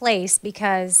weird place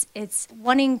because it's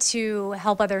wanting to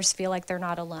help others feel like they're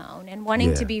not alone and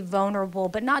wanting to be vulnerable,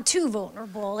 but not too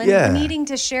vulnerable, and needing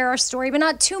to share our story, but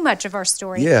not too much of our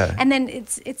story. Yeah. And then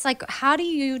it's like, how do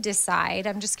you decide?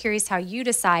 I'm just curious how you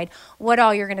decide what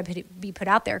all you're going to be put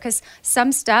out there. Because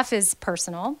some stuff is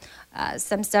personal.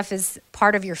 Some stuff is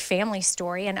part of your family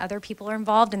story, and other people are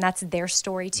involved, and that's their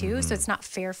story too. Mm-hmm. So it's not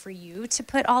fair for you to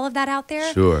put all of that out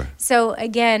there. Sure. So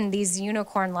again, these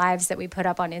unicorn lives that we put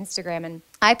up on Instagram, and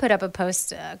I put up a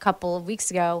post a couple of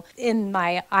weeks ago in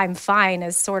my I'm fine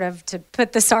as sort of to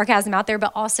put the sarcasm out there,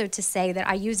 but also to say that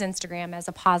I use Instagram as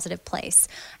a positive place.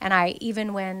 And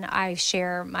even when I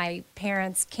share my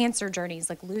parents' cancer journeys,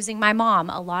 like losing my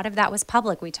mom, a lot of that was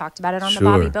public. We talked about it on the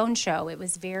Bobby Bone Show. It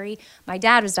was my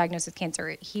dad was diagnosed with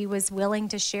cancer. He was willing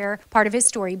to share part of his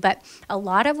story, but a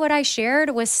lot of what I shared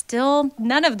was still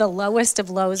none of the lowest of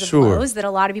lows of lows that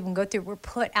a lot of people go through were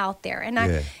put out there.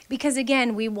 And because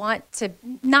again, we want to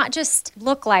not just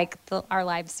look like our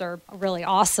lives are really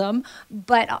awesome,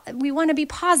 but we want to be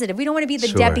positive. We don't want to be the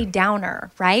Sure. Debbie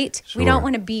Downer, right? We Sure. don't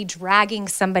want to be dragging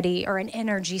somebody or an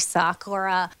energy suck or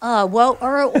a woe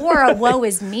or a woe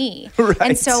is me. Right.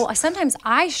 And so sometimes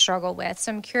I struggle with,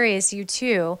 so I'm curious, you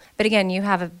too. But again, you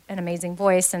have an amazing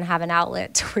voice and have an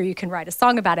outlet where you can write a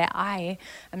song about it. I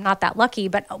am not that lucky,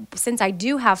 but since I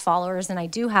do have followers and I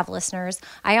do have listeners,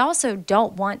 I also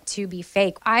don't want to be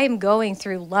fake. I am going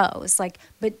through lows,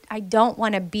 but I don't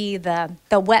want to be the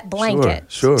wet blanket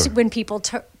Sure. when people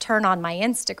turn on my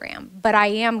Instagram. But I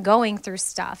am going through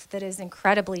stuff that is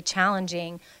incredibly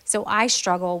challenging. So I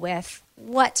struggle with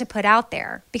what to put out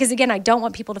there, because again, I don't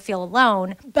want people to feel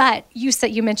alone. But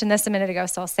you mentioned this a minute ago,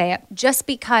 so I'll say it. Just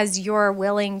because you're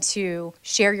willing to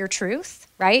share your truth,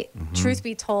 right? Mm-hmm. Truth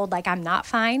be told, I'm not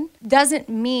fine, doesn't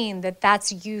mean that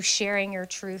that's you sharing your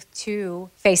truth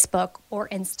to Facebook or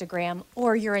Instagram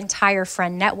or your entire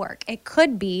friend network. It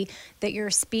could be that you're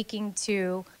speaking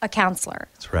to a counselor.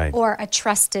 That's right. Or a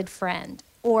trusted friend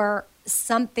or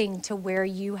something to where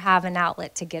you have an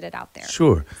outlet to get it out there.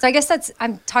 Sure. So I guess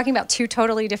I'm talking about two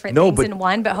totally different things in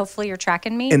one, but hopefully you're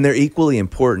tracking me. And they're equally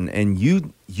important. And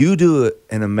you do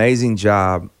an amazing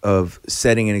job of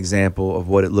setting an example of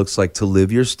what it looks like to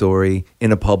live your story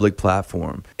in a public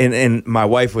platform. And my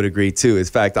wife would agree too. In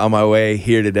fact, on my way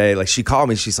here today, she called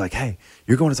me. She's like, "Hey,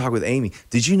 you're going to talk with Amy.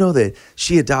 Did you know that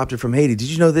she adopted from Haiti? Did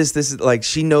you know this? This is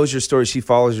she knows your story. She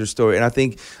follows your story." And I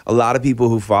think a lot of people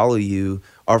who follow you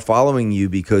are following you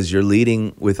because you're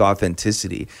leading with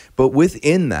authenticity. But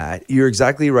within that, you're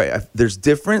exactly right. There's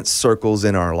different circles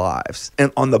in our lives.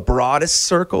 And on the broadest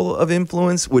circle of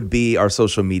influence would be our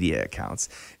social media accounts.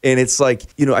 And it's I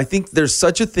think there's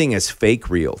such a thing as fake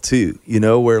real too,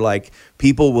 where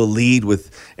people will lead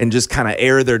with and just kind of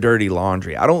air their dirty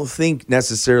laundry. I don't think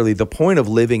necessarily the point of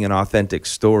living an authentic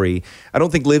story, I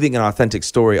don't think living an authentic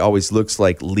story always looks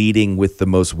like leading with the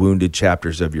most wounded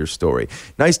chapters of your story.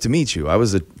 Nice to meet you. I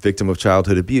was a victim of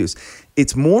childhood abuse.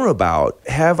 It's more about,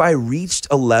 have I reached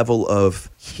a level of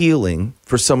healing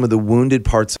for some of the wounded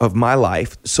parts of my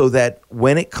life so that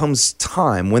when it comes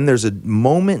time, when there's a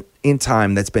moment in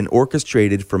time that's been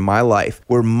orchestrated for my life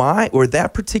where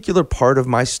that particular part of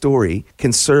my story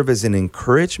can serve as an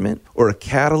encouragement or a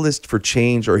catalyst for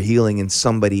change or healing in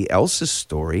somebody else's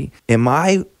story, am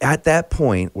I at that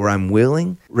point where I'm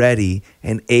willing, ready,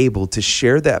 and able to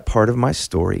share that part of my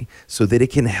story so that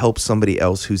it can help somebody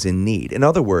else who's in need? In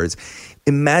other words,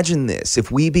 imagine this: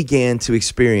 if we began to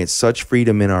experience such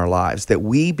freedom in our lives that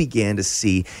we began to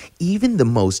see even the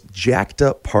most jacked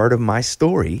up part of my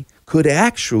story could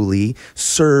actually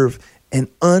serve an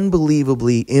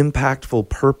unbelievably impactful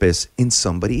purpose in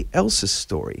somebody else's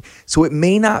story. So it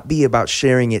may not be about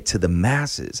sharing it to the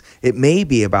masses. It may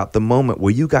be about the moment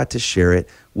where you got to share it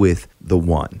with the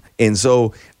one. And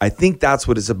so I think that's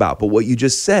what it's about. But what you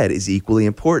just said is equally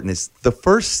important. It's the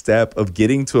first step of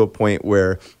getting to a point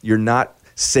where you're not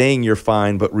saying you're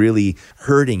fine, but really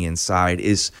hurting inside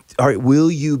is, all right,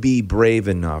 will you be brave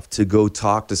enough to go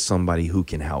talk to somebody who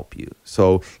can help you?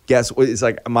 So guess what? It's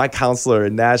my counselor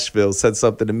in Nashville said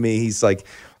something to me. He's like,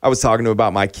 I was talking to him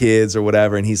about my kids or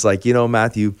whatever. And he's like,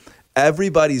 Matthew,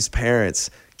 everybody's parents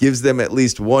gives them at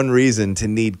least one reason to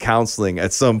need counseling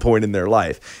at some point in their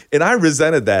life. And I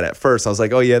resented that at first. I was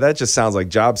like, oh yeah, that just sounds like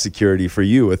job security for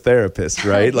you, a therapist,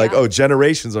 right? Yeah.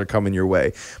 Generations are coming your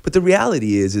way. But the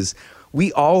reality is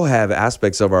we all have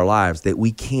aspects of our lives that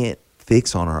we can't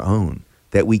fix on our own,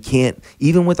 that we can't,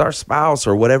 even with our spouse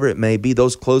or whatever it may be,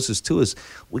 those closest to us,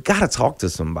 we got to talk to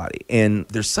somebody. And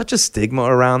there's such a stigma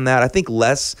around that. I think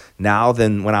less now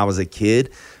than when I was a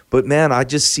kid. But man, I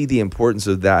just see the importance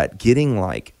of that. Getting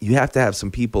you have to have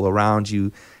some people around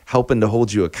you helping to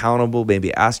hold you accountable,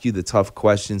 maybe ask you the tough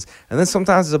questions. And then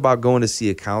sometimes it's about going to see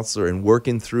a counselor and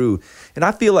working through. And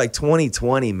I feel like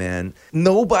 2020, man,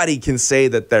 nobody can say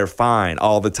that they're fine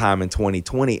all the time in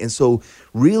 2020. And so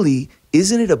really,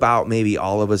 isn't it about maybe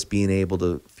all of us being able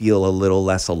to feel a little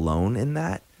less alone in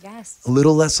that? Yes. A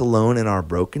little less alone in our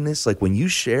brokenness. When you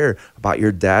share about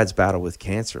your dad's battle with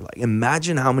cancer,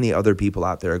 imagine how many other people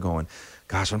out there are going,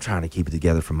 gosh, I'm trying to keep it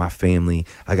together for my family.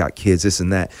 I got kids, this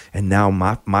and that. And now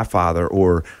my father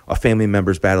or a family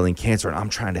member's battling cancer, and I'm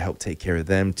trying to help take care of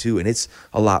them too. And it's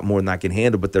a lot more than I can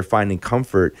handle, but they're finding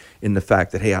comfort in the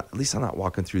fact that, hey, at least I'm not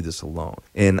walking through this alone.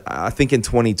 And I think in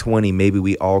 2020, maybe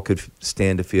we all could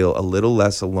stand to feel a little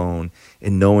less alone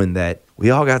in knowing that we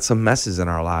all got some messes in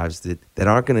our lives that that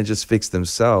aren't going to just fix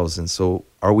themselves. And so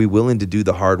are we willing to do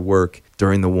the hard work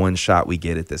during the one shot we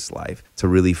get at this life to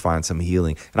really find some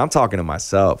healing? And I'm talking to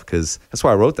myself because that's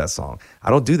why I wrote that song. I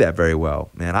don't do that very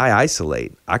well, man. I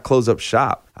isolate. I close up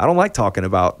shop. I don't like talking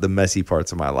about the messy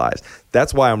parts of my lives.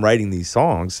 That's why I'm writing these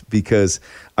songs, because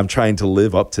I'm trying to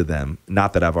live up to them.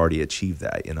 Not that I've already achieved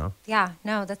that, you know? Yeah,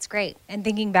 no, that's great. And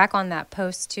thinking back on that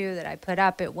post too that I put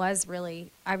up, it was really,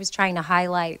 I was trying to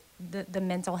highlight the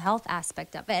mental health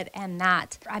aspect of it, and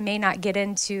that I may not get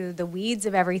into the weeds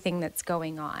of everything that's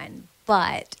going on,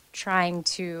 but trying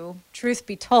to, truth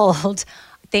be told,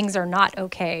 things are not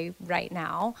okay right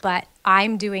now, but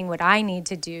I'm doing what I need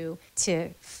to do to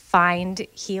find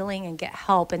healing and get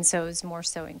help. And so it's more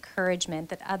so encouragement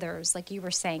that others, like you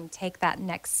were saying, take that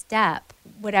next step,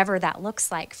 whatever that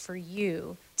looks like for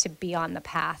you to be on the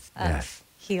path of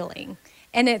healing.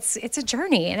 And it's a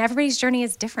journey, and everybody's journey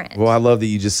is different. Well, I love that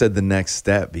you just said the next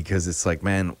step, because it's like,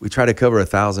 man, we try to cover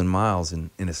 1,000 miles in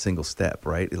a single step,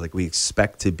 right? Like we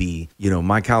expect to be, you know,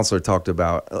 my counselor talked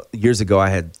about years ago, I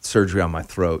had surgery on my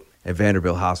throat at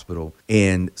Vanderbilt Hospital,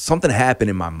 and something happened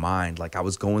in my mind. Like I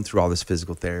was going through all this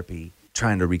physical therapy,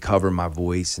 trying to recover my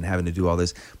voice and having to do all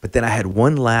this. But then I had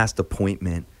one last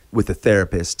appointment with a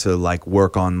therapist to like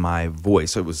work on my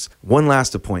voice. So it was one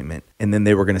last appointment, and then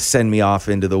they were going to send me off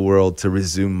into the world to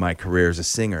resume my career as a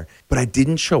singer. But I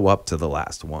didn't show up to the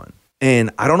last one. And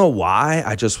I don't know why.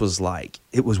 I just was like,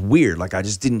 it was weird. Like I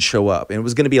just didn't show up, and it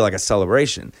was going to be like a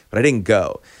celebration, but I didn't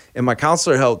go. And my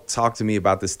counselor helped talk to me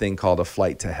about this thing called a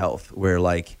flight to health, where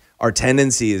like our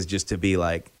tendency is just to be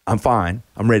like, I'm fine,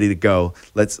 I'm ready to go.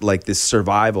 Let's like this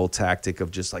survival tactic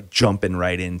of just like jumping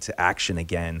right into action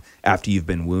again after you've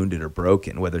been wounded or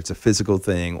broken, whether it's a physical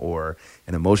thing or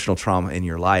an emotional trauma in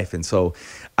your life. And so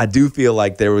I do feel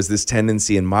like there was this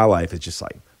tendency in my life. It's just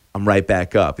like, I'm right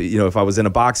back up. You know, if I was in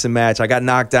a boxing match, I got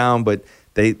knocked down, but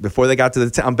before they got to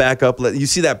the I'm back up. You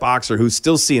see that boxer who's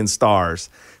still seeing stars,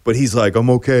 but he's like, I'm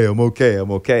okay.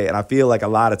 And I feel like a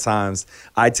lot of times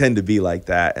I tend to be like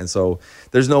that. And so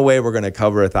there's no way we're going to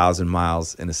cover 1,000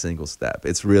 miles in a single step.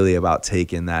 It's really about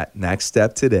taking that next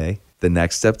step today, the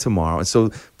next step tomorrow. And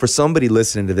so for somebody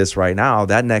listening to this right now,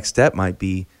 that next step might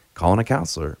be calling a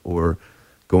counselor or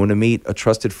going to meet a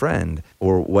trusted friend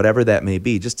or whatever that may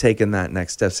be. Just taking that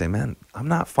next step, saying, man, I'm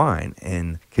not fine.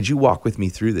 And could you walk with me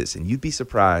through this? And you'd be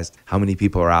surprised how many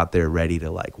people are out there ready to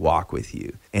like walk with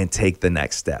you and take the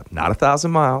next step. Not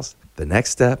 1,000 miles, the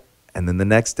next step, and then the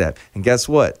next step. And guess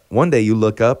what? One day you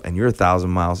look up and you're 1,000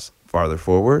 miles farther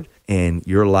forward, and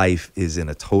your life is in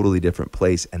a totally different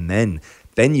place. And then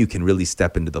you can really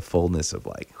step into the fullness of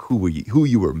like who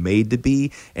you were made to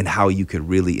be and how you could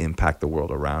really impact the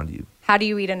world around you. How do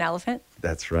you eat an elephant?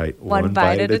 That's right. One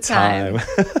bite at a time.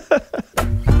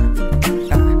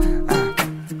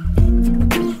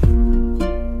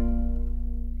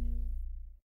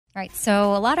 All right,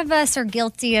 so a lot of us are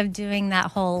guilty of doing that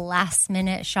whole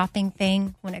last-minute shopping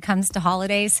thing when it comes to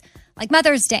holidays, like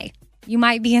Mother's Day. You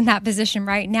might be in that position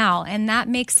right now, and that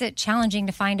makes it challenging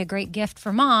to find a great gift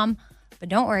for mom. But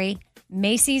don't worry,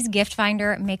 Macy's Gift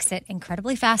Finder makes it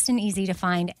incredibly fast and easy to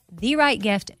find the right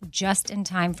gift just in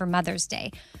time for Mother's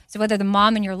Day. So whether the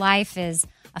mom in your life is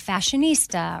a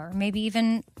fashionista or maybe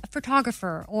even a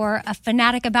photographer or a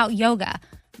fanatic about yoga,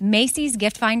 Macy's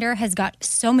Gift Finder has got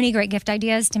so many great gift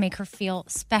ideas to make her feel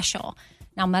special.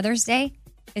 Now, Mother's Day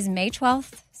is May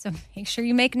 12th, so make sure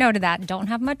you make note of that. Don't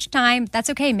have much time. That's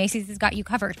okay. Macy's has got you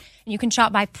covered. And you can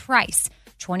shop by price,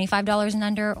 $25 and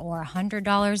under or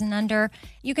 $100 and under.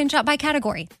 You can shop by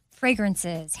category,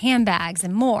 fragrances, handbags,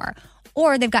 and more.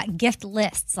 Or they've got gift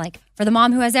lists, like for the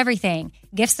mom who has everything,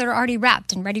 gifts that are already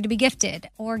wrapped and ready to be gifted,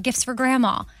 or gifts for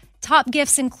grandma. Top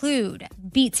gifts include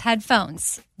Beats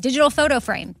headphones, digital photo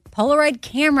frame, Polaroid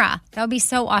camera. That would be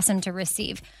so awesome to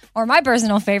receive. Or my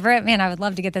personal favorite, man, I would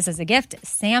love to get this as a gift,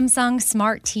 Samsung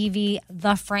Smart TV,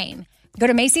 The Frame. Go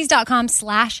to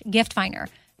Macys.com/giftfinder.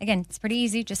 Again, it's pretty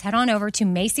easy. Just head on over to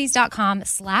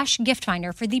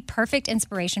Macys.com/giftfinder for the perfect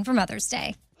inspiration for Mother's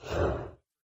Day.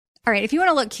 All right, if you want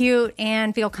to look cute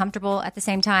and feel comfortable at the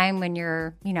same time when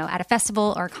you're, at a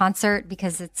festival or a concert,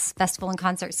 because it's festival and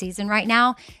concert season right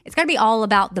now, it's got to be all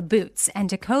about the boots. And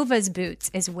Tecovas Boots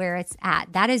is where it's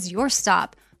at. That is your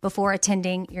stop before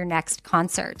attending your next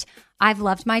concert. I've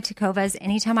loved my Tecovas.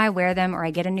 Anytime I wear them or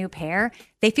I get a new pair,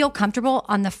 they feel comfortable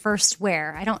on the first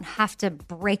wear. I don't have to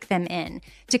break them in.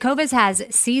 Tecovas has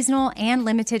seasonal and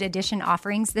limited edition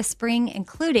offerings this spring,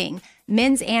 including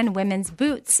men's and women's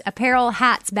boots, apparel,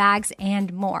 hats, bags,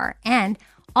 and more. And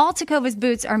all Tecovas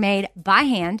boots are made by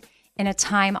hand in a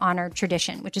time-honored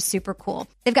tradition, which is super cool.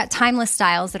 They've got timeless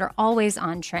styles that are always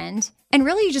on trend. And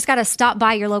really, you just got to stop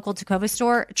by your local Tecova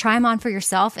store, try them on for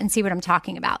yourself, and see what I'm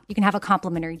talking about. You can have a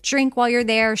complimentary drink while you're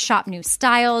there, shop new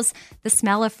styles. The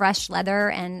smell of fresh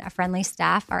leather and a friendly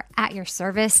staff are at your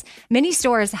service. Many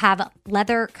stores have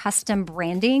leather custom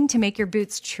branding to make your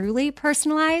boots truly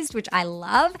personalized, which I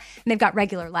love. And they've got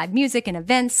regular live music and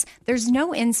events. There's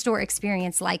no in-store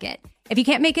experience like it. If you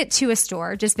can't make it to a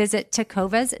store, just visit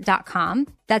tecovas.com.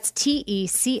 That's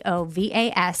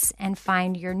TECOVAS and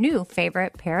find your new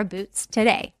favorite pair of boots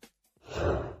today.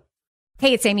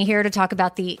 Hey, it's Amy here to talk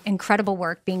about the incredible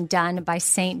work being done by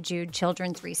St. Jude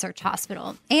Children's Research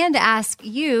Hospital and to ask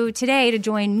you today to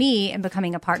join me in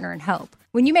becoming a partner in hope.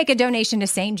 When you make a donation to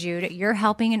St. Jude, you're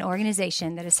helping an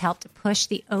organization that has helped push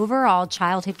the overall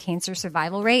childhood cancer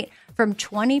survival rate from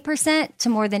 20% to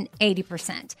more than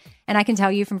 80%. And I can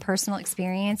tell you from personal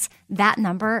experience, that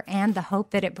number and the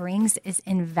hope that it brings is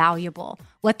invaluable.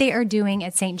 What they are doing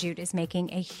at St. Jude is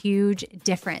making a huge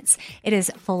difference. It is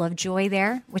full of joy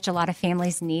there, which a lot of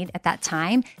families need at that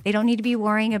time. They don't need to be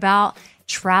worrying about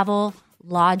travel,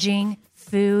 lodging,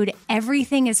 food.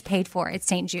 Everything is paid for at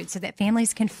St. Jude so that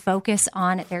families can focus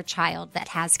on their child that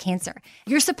has cancer.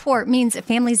 Your support means that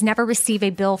families never receive a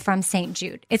bill from St.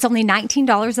 Jude. It's only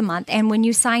 $19 a month, and when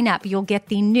you sign up, you'll get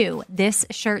the new This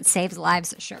Shirt Saves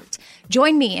Lives shirt.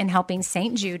 Join me in helping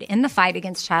St. Jude in the fight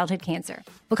against childhood cancer.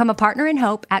 Become a partner in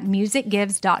hope at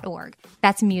musicgives.org.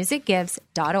 That's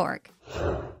musicgives.org.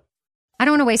 I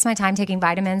don't want to waste my time taking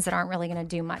vitamins that aren't really going to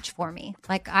do much for me.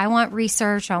 Like, I want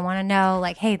research. I want to know,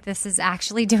 like, hey, this is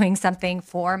actually doing something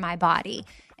for my body.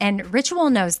 And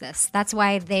Ritual knows this. That's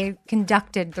why they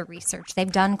conducted the research.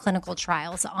 They've done clinical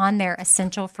trials on their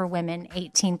Essential for Women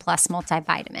 18 Plus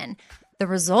multivitamin. The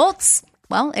results?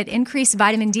 Well, it increased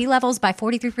vitamin D levels by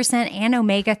 43% and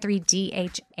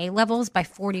omega-3 DHA levels by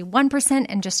 41%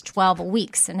 in just 12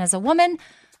 weeks. And as a woman,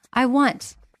 I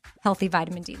want healthy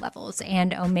vitamin D levels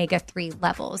and omega-3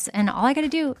 levels. And all I got to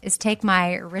do is take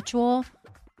my Ritual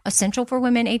Essential for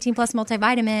Women 18 Plus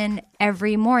multivitamin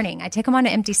every morning. I take them on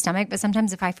an empty stomach, but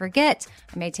sometimes if I forget,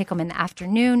 I may take them in the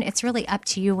afternoon. It's really up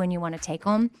to you when you want to take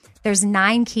them. There's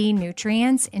 9 key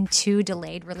nutrients in 2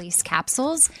 delayed release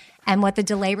capsules. And what the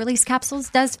delayed release capsules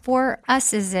does for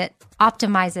us is it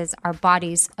optimizes our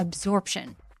body's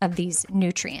absorption of these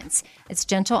nutrients. It's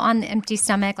gentle on the empty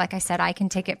stomach. Like I said, I can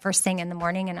take it first thing in the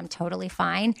morning and I'm totally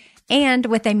fine. And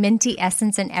with a minty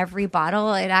essence in every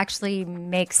bottle, it actually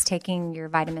makes taking your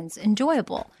vitamins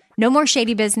enjoyable. No more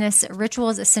shady business.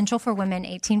 Ritual's Essential for Women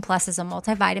 18 Plus is a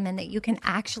multivitamin that you can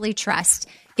actually trust.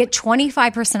 Get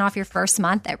 25% off your first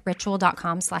month at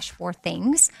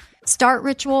ritual.com/4things. Start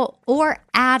Ritual or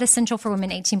add Essential for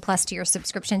Women 18 Plus to your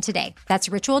subscription today. That's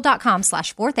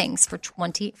ritual.com/4things for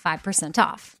 25%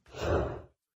 off.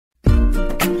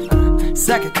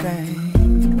 Second thing.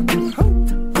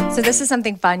 So this is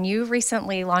something fun. You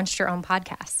recently launched your own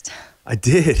podcast. I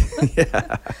did.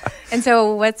 Yeah. And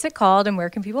so what's it called and where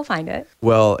can people find it?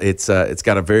 Well, it's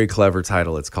got a very clever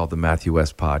title. It's called the Matthew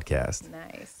West Podcast.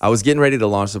 Nice. I was getting ready to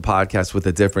launch the podcast with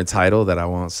a different title that I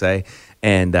won't say.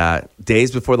 And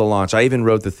days before the launch, I even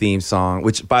wrote the theme song,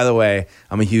 which, by the way,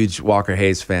 I'm a huge Walker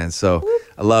Hayes fan. So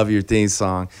I love your theme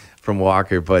song from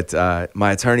Walker. But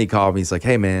my attorney called me. He's like,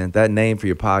 hey, man, that name for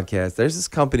your podcast, there's this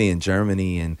company in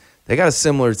Germany and they got a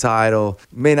similar title.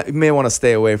 You may want to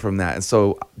stay away from that. And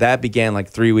so that began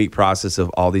like 3-week process of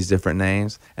all these different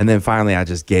names. And then finally I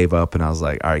just gave up and I was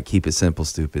like, all right, keep it simple,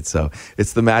 stupid. So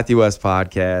it's the Matthew West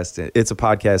Podcast. It's a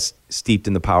podcast steeped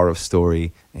in the power of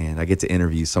story. And I get to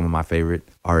interview some of my favorite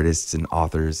artists and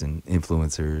authors and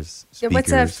influencers, speakers.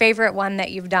 What's a favorite one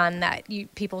that you've done that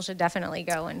people should definitely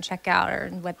go and check out, or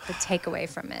what the takeaway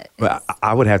from it is? Well,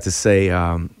 I would have to say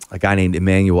a guy named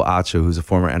Emmanuel Acho, who's a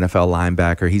former NFL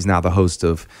linebacker. He's now the host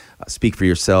of Speak for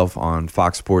Yourself on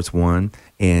Fox Sports 1.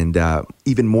 And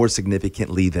even more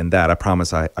significantly than that, I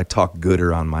promise I talk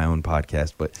gooder on my own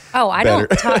podcast. But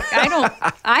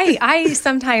I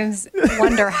sometimes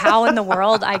wonder how in the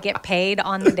world I get paid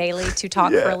on the daily to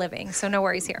talk for a living. So no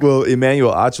worries here. Well,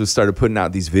 Emmanuel Acho started putting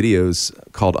out these videos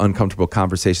called Uncomfortable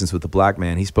Conversations with the Black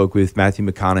Man. He spoke with Matthew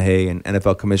McConaughey and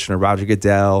NFL Commissioner Roger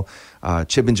Goodell,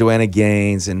 Chip and Joanna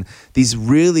Gaines, and these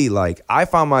really, like, I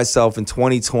found myself in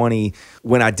 2020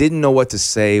 when I didn't know what to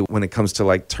say when it comes to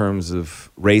like terms of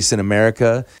race in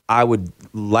America. I would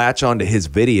latch onto his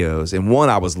videos, and 1,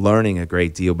 I was learning a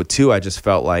great deal, but 2, I just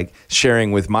felt like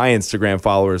sharing with my Instagram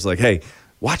followers, like, hey,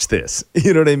 watch this.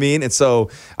 You know what I mean? And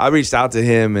so I reached out to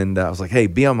him and I was like, hey,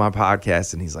 be on my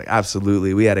podcast. And he's like,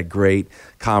 absolutely. We had a great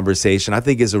conversation. I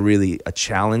think it's a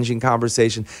challenging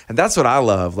conversation. And that's what I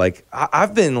love. Like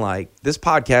I've been like, this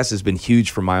podcast has been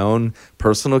huge for my own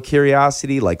personal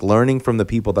curiosity, like learning from the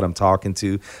people that I'm talking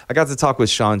to. I got to talk with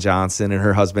Shawn Johnson and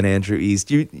her husband, Andrew East.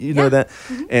 You know that?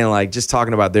 Mm-hmm. And like just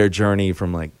talking about their journey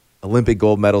from like Olympic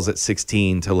gold medals at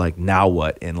 16 to like now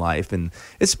what in life. And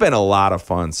it's been a lot of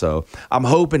fun. So I'm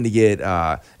hoping to get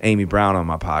Amy Brown on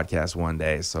my podcast one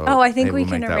day. So I think we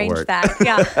can arrange that.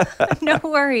 Yeah, no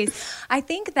worries. I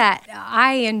think that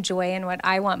I enjoy, and what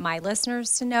I want my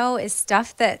listeners to know is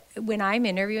stuff that when I'm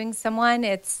interviewing someone,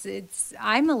 it's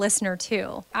I'm a listener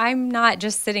too. I'm not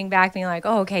just sitting back being like,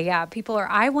 oh, okay, yeah,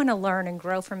 I want to learn and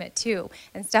grow from it too.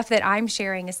 And stuff that I'm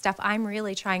sharing is stuff I'm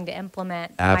really trying to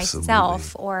implement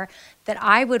myself, or that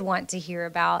I would want to hear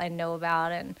about and know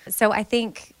about. And so I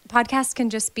think podcasts can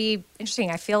just be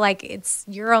interesting. I feel like it's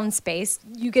your own space.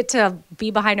 You get to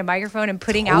be behind a microphone and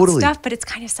putting out stuff, but it's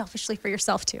kind of selfishly for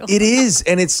yourself too. It is.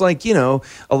 And it's like, a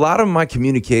lot of my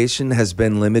communication has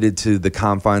been limited to the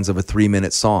confines of a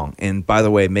 3-minute song. And by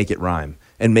the way, make it rhyme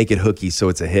and make it hooky so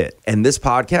it's a hit. And this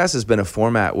podcast has been a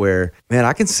format where, man,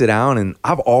 I can sit down, and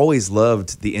I've always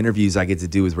loved the interviews I get to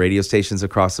do with radio stations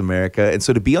across America. And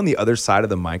so to be on the other side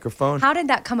of the microphone. How did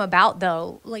that come about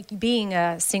though? Like being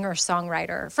a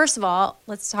singer-songwriter. First of all,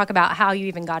 let's talk about how you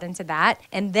even got into that.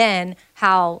 And then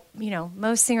how,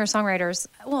 most singer-songwriters,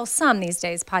 well, some these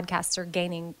days, podcasts are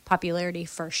gaining popularity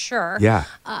for sure. Yeah.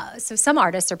 So some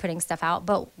artists are putting stuff out,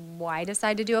 but why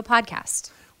decide to do a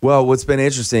podcast? Well, what's been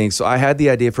interesting, so I had the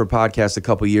idea for a podcast a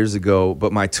couple years ago,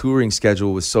 but my touring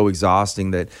schedule was so exhausting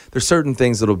that there's certain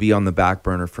things that'll be on the back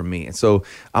burner for me. And so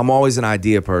I'm always an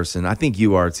idea person. I think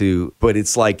you are too, but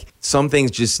it's like some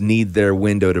things just need their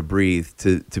window to breathe,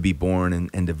 to be born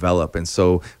and develop. And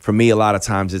so for me, a lot of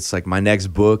times it's like my next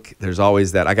book, there's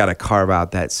always that, I got to carve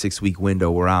out that 6-week window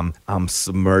where I'm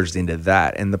submerged into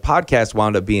that. And the podcast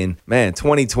wound up being,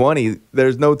 2020,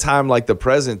 there's no time like the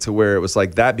present to where it was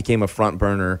like that became a front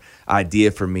burner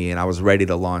idea for me, and I was ready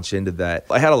to launch into that.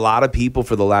 I had a lot of people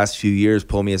for the last few years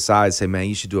pull me aside and say, man,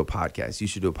 you should do a podcast. You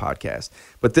should do a podcast.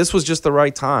 But this was just the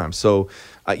right time. So,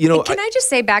 Can I just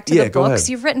say back to the books?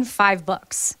 You've written 5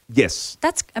 books. Yes.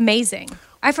 That's amazing.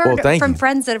 I've heard from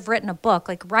friends that have written a book,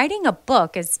 like writing a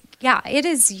book is,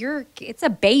 it's a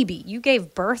baby. You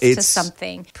gave birth to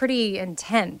something pretty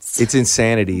intense. It's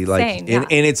insanity. Insane,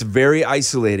 and it's very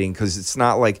isolating because it's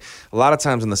not like a lot of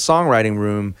times in the songwriting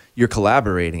room, you're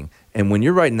collaborating. And when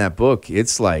you're writing that book,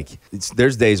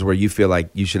 there's days where you feel like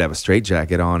you should have a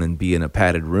straitjacket on and be in a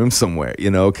padded room somewhere,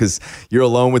 because you're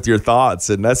alone with your thoughts,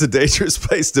 and that's a dangerous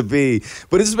place to be.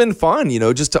 But it's been fun,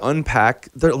 just to unpack.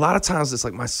 There a lot of times it's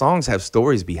like my songs have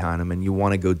stories behind them, and you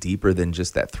want to go deeper than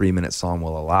just that 3-minute song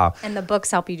will allow. And the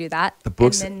books help you do that. The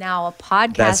books, and then now a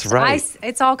podcast. That's right.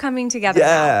 It's all coming together.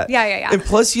 Yeah. Now. Yeah. And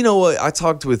plus, you know what? I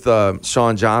talked with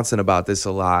Shawn Johnson about this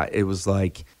a lot. It was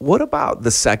like, what about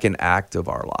the second act of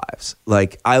our lives?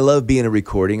 Like, I love being a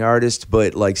recording artist,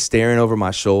 but like staring over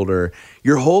my shoulder,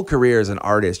 your whole career as an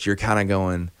artist, you're kind of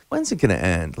going, when's it going to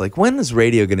end? Like, when is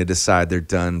radio going to decide they're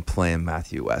done playing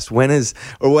Matthew West?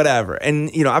 Or whatever. And,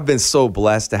 I've been so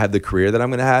blessed to have the career that I'm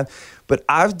going to have. But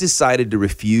I've decided to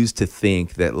refuse to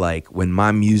think that like when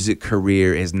my music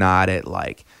career is not at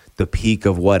like the peak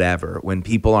of whatever, when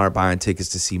people aren't buying tickets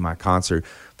to see my concert,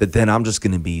 that then I'm just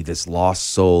going to be this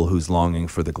lost soul who's longing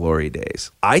for the glory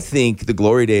days. I think the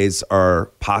glory days are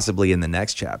possibly in the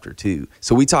next chapter too.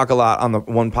 So we talk a lot on the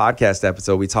one podcast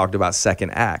episode, we talked about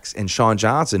second acts, and Shawn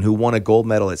Johnson, who won a gold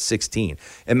medal at 16.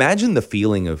 Imagine the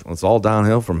feeling of, it's all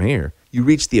downhill from here. You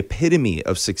reach the epitome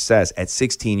of success at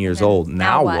 16 years old.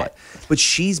 Now what? But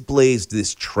she's blazed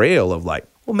this trail of like,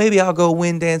 well, maybe I'll go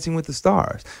win Dancing with the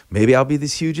Stars. Maybe I'll be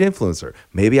this huge influencer.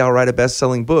 Maybe I'll write a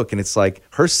best-selling book. And it's like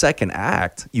her second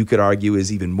act, you could argue,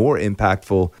 is even more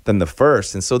impactful than the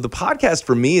first. And so the podcast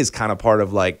for me is kind of part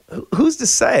of like, who's to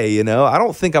say, I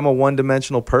don't think I'm a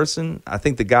one-dimensional person. I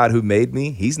think the God who made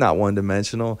me, he's not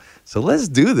one-dimensional. So let's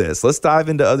do this. Let's dive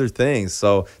into other things.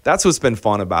 So that's what's been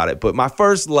fun about it. But my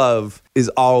first love is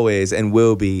always and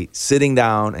will be sitting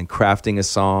down and crafting a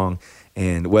song.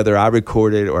 And whether I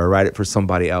record it or I write it for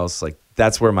somebody else, like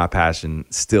that's where my passion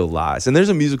still lies. And there's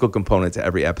a musical component to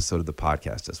every episode of the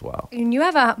podcast as well. And you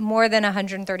have more than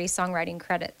 130 songwriting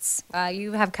credits.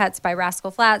 You have cuts by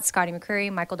Rascal Flatts, Scotty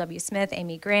McCreery, Michael W. Smith,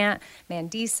 Amy Grant,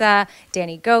 Mandisa,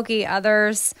 Danny Goki,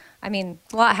 others. I mean,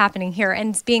 a lot happening here.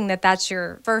 And being that that's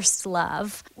your first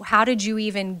love, how did you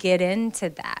even get into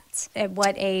that? At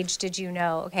what age did you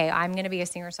know, okay, I'm going to be a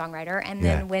singer-songwriter? And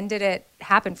then when did it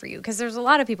happen for you? Because there's a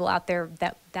lot of people out there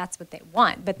that that's what they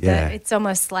want. But Yeah. it's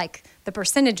almost like the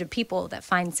percentage of people that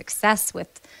find success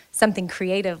with something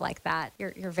creative like that,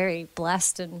 you're very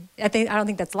blessed. And I don't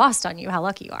think that's lost on you, how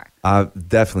lucky you are. I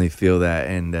definitely feel that.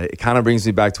 And it kind of brings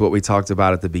me back to what we talked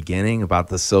about at the beginning about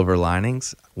the silver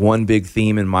linings. One big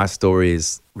theme in my story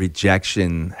is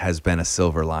rejection has been a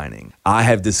silver lining. I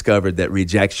have discovered that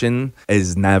rejection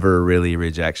is never really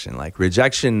rejection. Like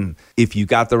rejection, if you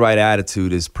got the right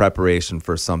attitude, is preparation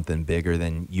for something bigger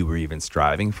than you were even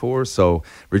striving for. So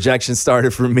rejection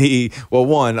started for me. Well,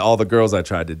 one, all the girls I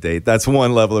tried to date. That's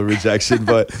one level of rejection.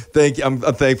 But I'm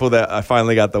thankful that I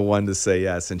finally got the one to say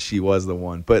yes, and she was the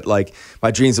one. But like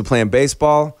my dreams of playing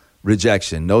baseball,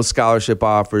 rejection. No scholarship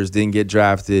offers, didn't get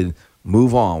drafted.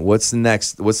 Move on. What's the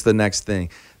next thing?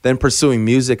 Then pursuing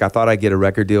music, I thought I'd get a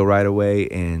record deal right away,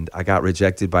 and I got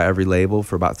rejected by every label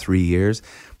for about 3 years.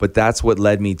 But that's what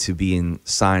led me to being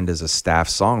signed as a staff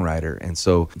songwriter. And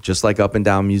so just like Up and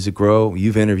Down Music Grow,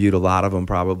 you've interviewed a lot of them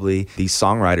probably, these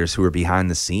songwriters who are behind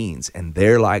the scenes, and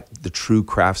they're like the true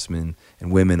craftsmen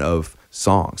and women of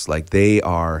songs. Like they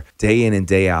are day in and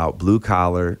day out, blue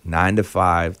collar, 9 to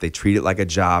 5. They treat it like a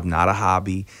job, not a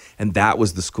hobby. And that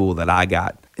was the school that I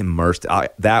got immersed.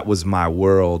 That was my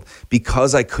world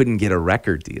because I couldn't get a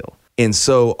record deal. And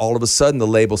so all of a sudden the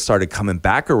label started coming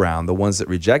back around, the ones that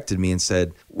rejected me, and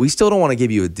said, we still don't want to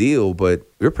give you a deal, but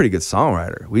you're a pretty good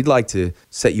songwriter. We'd like to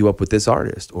set you up with this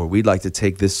artist, or we'd like to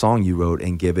take this song you wrote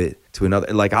and give it to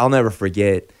another. Like I'll never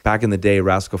forget, back in the day,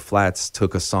 Rascal Flatts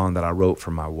took a song that I wrote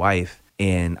for my wife,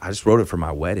 and I just wrote it for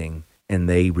my wedding, and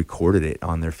they recorded it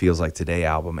on their Feels Like Today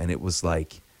album. And it was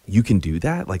like, you can do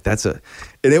that? Like and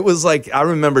it was like, I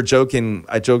remember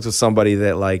I joked with somebody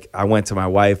that like, I went to my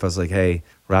wife, I was like, hey,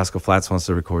 Rascal Flatts wants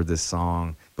to record this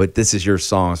song, but this is your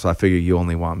song, so I figure you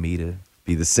only want me to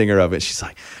be the singer of it. She's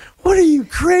like, what are you,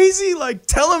 crazy? Like,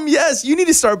 tell him yes. You need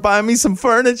to start buying me some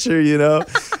furniture, you know?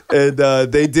 And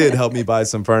they did help me buy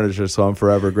some furniture, so I'm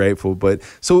forever grateful. But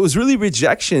so it was really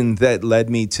rejection that led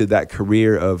me to that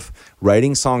career of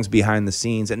writing songs behind the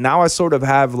scenes. And now I sort of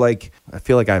have I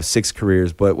feel like I have 6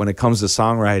 careers, but when it comes to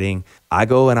songwriting, I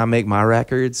go and I make my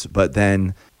records, but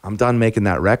then I'm done making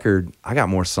that record. I got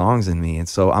more songs in me. And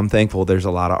so I'm thankful there's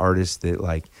a lot of artists that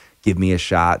like give me a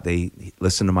shot. They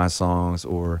listen to my songs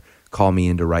or call me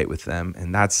in to write with them.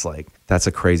 And that's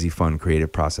a crazy fun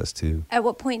creative process too. At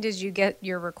what point did you get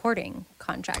your recording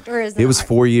contract? Or is it was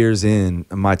 4 years in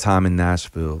my time in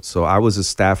Nashville. So I was a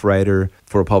staff writer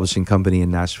for a publishing company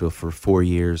in Nashville for 4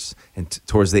 years. And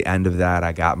towards the end of that,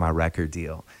 I got my record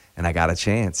deal and I got a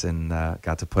chance and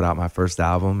got to put out my first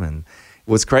album. And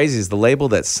what's crazy is the label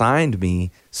that signed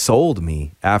me sold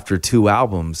me after 2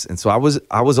 albums. And so I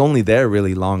was only there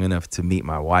really long enough to meet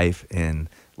my wife and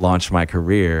launch my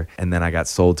career. And then I got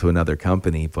sold to another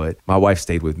company, but my wife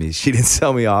stayed with me. She didn't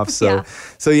sell me off. So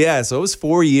so it was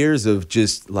 4 years of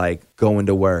just like going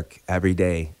to work every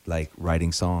day, like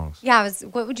writing songs. Yeah.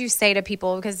 What would you say to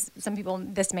people? Because some people,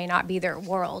 this may not be their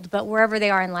world, but wherever they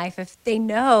are in life, if they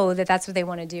know that that's what they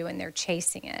want to do and they're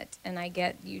chasing it, and I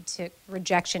get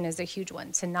rejection is a huge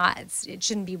one it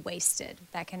shouldn't be wasted.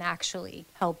 That can actually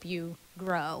help you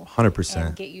grow 100%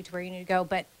 and get you to where you need to go.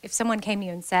 But if someone came to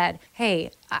you and said, hey,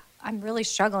 I'm really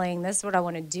struggling, this is what I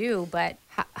want to do, but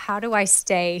how do I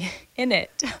stay in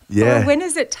it? Yeah. Or when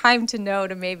is it time to know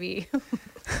to maybe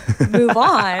move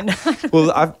on?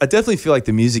 Well, I definitely feel like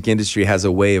the music industry has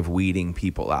a way of weeding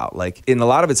people out. Like, and a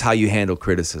lot of it's how you handle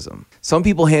criticism. Some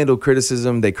people handle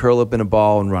criticism, they curl up in a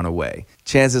ball and run away.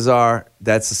 Chances are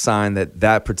that's a sign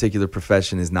that particular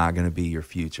profession is not going to be your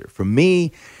future. For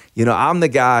me, I'm the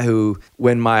guy who,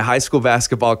 when my high school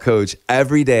basketball coach,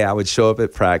 every day I would show up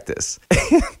at practice.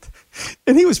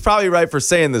 And he was probably right for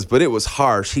saying this, but it was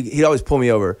harsh. He'd always pull me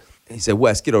over. And he said,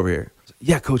 Wes, get over here. I said,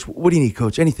 yeah, coach. What do you need,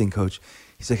 coach? Anything, coach.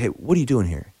 He's like, hey, what are you doing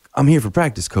here? I'm here for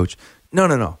practice, coach. No,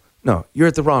 you're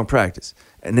at the wrong practice.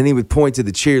 And then he would point to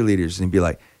the cheerleaders and be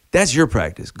like, that's your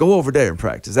practice. Go over there and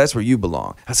practice. That's where you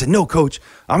belong. I said, no, coach,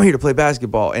 I'm here to play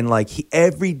basketball. And like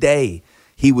every day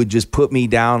he would just put me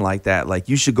down like that. Like,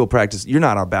 you should go practice. You're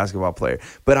not a basketball player.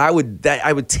 But I would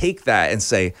take that and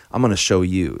say, I'm going to show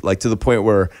you. Like, to the point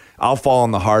where I'll fall on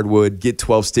the hardwood, get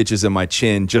 12 stitches in my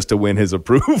chin just to win his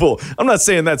approval. I'm not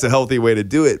saying that's a healthy way to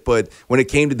do it. But when it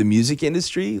came to the music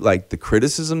industry, like the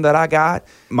criticism that I got,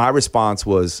 my response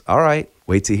was, all right,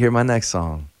 wait till you hear my next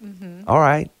song. Mm-hmm. All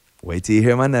right, wait till you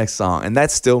hear my next song. And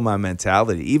that's still my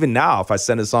mentality. Even now, if I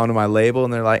send a song to my label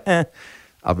and they're like,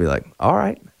 I'll be like, all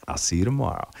right, I'll see you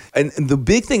tomorrow. And the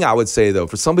big thing I would say, though,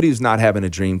 for somebody who's not having a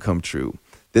dream come true,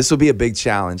 this will be a big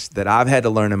challenge that I've had to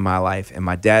learn in my life, and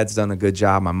my dad's done a good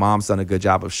job, my mom's done a good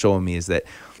job of showing me, is that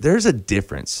there's a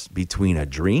difference between a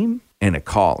dream and a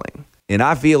calling. And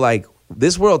I feel like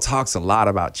this world talks a lot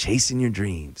about chasing your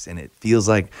dreams, and it feels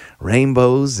like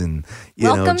rainbows and,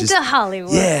 Welcome just, to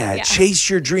Hollywood. Yeah, chase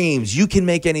your dreams. You can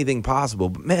make anything possible.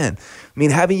 But man, I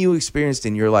mean, haven't you experienced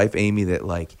in your life, Amy, that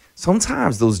like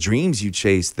sometimes those dreams you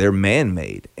chase, they're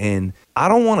man-made. And I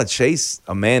don't want to chase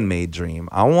a man-made dream.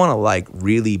 I want to like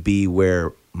really be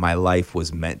where my life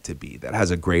was meant to be, that has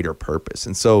a greater purpose.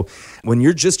 And so when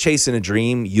you're just chasing a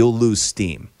dream, you'll lose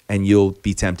steam and you'll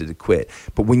be tempted to quit.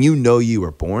 But when you know you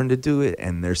were born to do it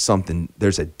and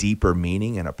there's a deeper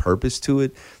meaning and a purpose to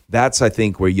it, that's, I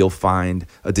think, where you'll find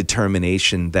a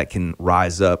determination that can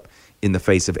rise up in the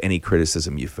face of any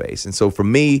criticism you face. And so for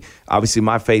me, obviously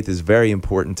my faith is very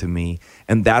important to me.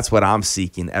 And that's what I'm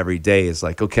seeking every day is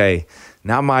like, okay,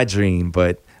 not my dream,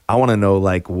 but I want to know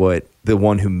like what the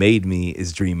one who made me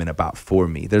is dreaming about for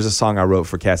me. There's a song I wrote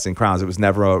for Casting Crowns. It was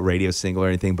never a radio single or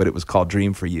anything, but it was called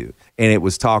Dream for You. And it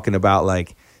was talking about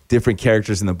like different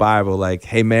characters in the Bible, like,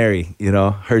 hey, Mary,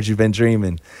 heard you've been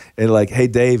dreaming. And like, hey,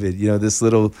 David, this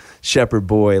little shepherd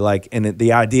boy, like, and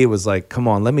the idea was like, come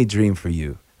on, let me dream for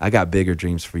you. I got bigger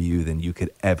dreams for you than you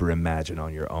could ever imagine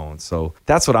on your own. So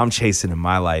that's what I'm chasing in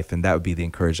my life. And that would be the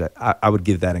encouragement. I would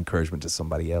give that encouragement to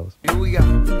somebody else. Here we go.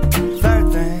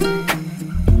 Third thing.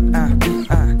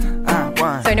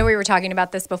 So I know we were talking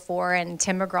about this before, and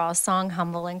Tim McGraw's song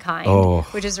 "Humble and Kind,"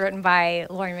 which is written by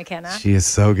Lori McKenna. She is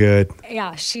so good.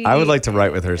 Yeah, I would like to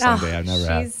write with her someday. I've never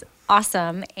had. She's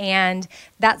awesome. And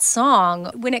that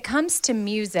song, when it comes to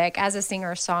music as a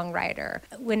singer-songwriter,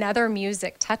 when other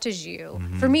music touches you,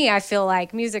 for me, I feel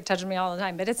like music touches me all the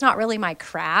time, but it's not really my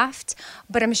craft.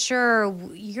 But I'm sure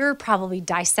you're probably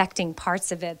dissecting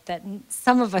parts of it that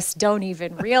some of us don't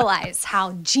even realize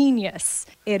how genius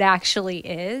it actually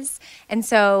is. And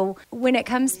so when it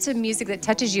comes to music that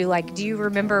touches you, like, do you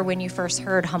remember when you first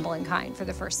heard Humble and Kind for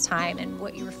the first time and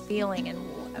what you were feeling? And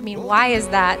I mean, why is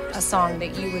that a song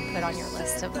that you would put on your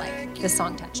list of like, this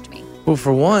song touched me? Well,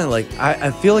 for one, like I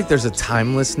feel like there's a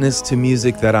timelessness to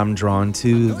music that I'm drawn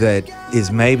to that is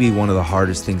maybe one of the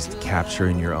hardest things to capture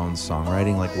in your own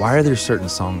songwriting. Like, why are there certain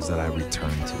songs that I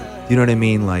return to? You know what I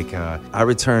mean? Like, I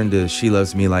return to She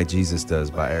Loves Me Like Jesus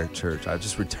Does by Eric Church. I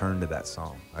just returned to that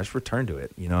song. I just returned to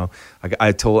it,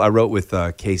 I wrote with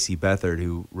Casey Beathard,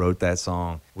 who wrote that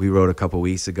song. We wrote a couple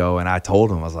weeks ago, and I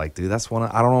told him, I was like, dude, that's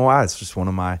I don't know why, it's just one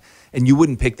of my, and you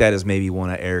wouldn't pick that as maybe one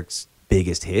of Eric's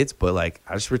biggest hits, but like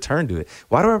I just returned to it.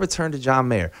 Why do I return to John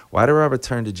Mayer? Why do I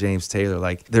return to James Taylor?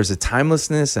 Like there's a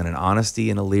timelessness and an honesty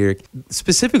in a lyric.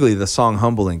 Specifically the song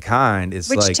Humble and Kind is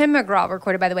which Tim McGraw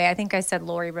recorded, by the way. I think I said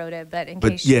Lori wrote it, but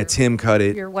Tim cut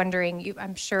it. You're wondering,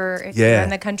 I'm sure if you're in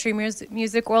the country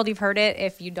music world, you've heard it.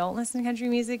 If you don't listen to country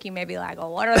music, you may be like, oh,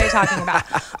 what are they talking about?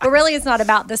 But really it's not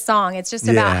about the song. It's just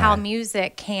about how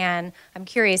music can, I'm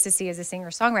curious to see as a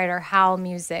singer-songwriter, how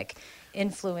music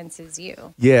influences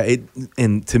you. Yeah,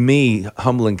 and to me,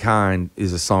 Humble and Kind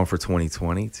is a song for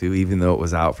 2020 too, even though it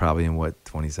was out probably in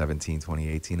 2017,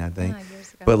 2018, I think.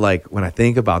 Years ago. But like when I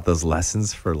think about those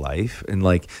lessons for life, and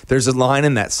like there's a line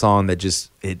in that song that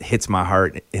just, it hits my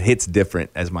heart. It hits different,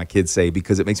 as my kids say,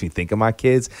 because it makes me think of my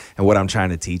kids and what I'm trying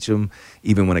to teach them,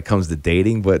 even when it comes to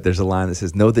dating. But there's a line that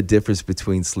says, know the difference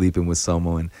between sleeping with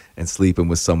someone and sleeping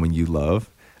with someone you love.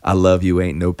 I love you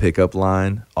ain't no pickup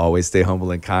line. Always stay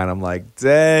humble and kind. I'm like,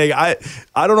 dang,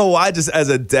 I don't know why, just as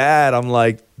a dad, I'm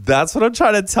like, that's what I'm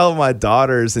trying to tell my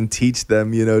daughters and teach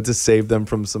them, to save them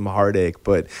from some heartache.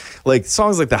 But like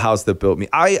songs like The House That Built Me,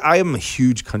 I am a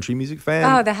huge country music fan.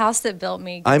 Oh, The House That Built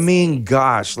Me. I mean,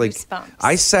 gosh, like goosebumps.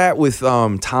 I sat with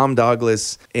Tom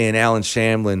Douglas and Alan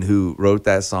Shamlin, who wrote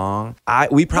that song.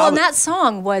 And that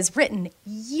song was written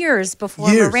years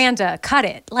before Miranda cut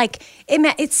it. Like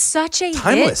it's such a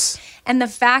timeless hit. And the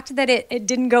fact that it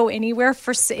didn't go anywhere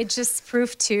it just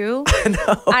proved too.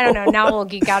 I don't know. Now we'll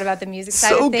geek out about the music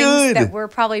side of things that we're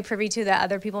probably privy to that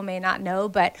other people may not know.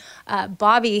 But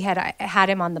Bobby had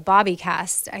him on the Bobby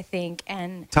cast, I think.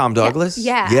 And Tom Douglas?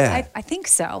 Yeah. I think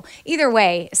so. Either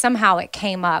way, somehow it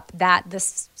came up that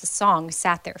this song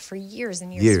sat there for years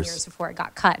and years before it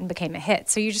got cut and became a hit.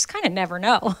 So you just kind of never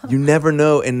know. You never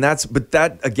know. And but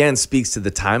that again speaks to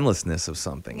the timelessness of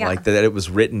something, like that it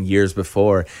was written years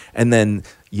before. And then,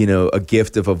 a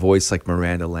gift of a voice like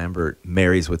Miranda Lambert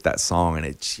marries with that song, and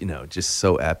it's, just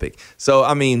so epic. So,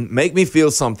 I mean, make me feel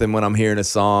something when I'm hearing a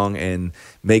song, and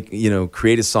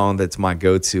create a song that's my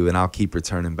go-to, and I'll keep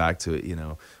returning back to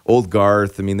it, Old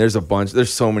Garth. I mean,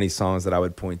 there's so many songs that I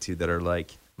would point to that are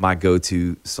like my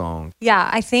go-to song. Yeah,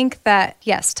 I think that,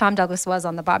 yes, Tom Douglas was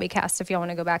on the Bobby cast, if y'all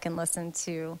want to go back and listen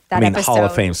to that episode. Hall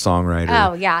of Fame songwriter.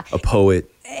 Oh, yeah. A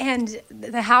poet. And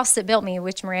The House That Built Me,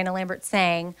 which Miranda Lambert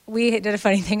sang, we did a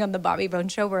funny thing on the Bobby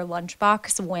Bones show where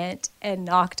Lunchbox went and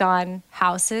knocked on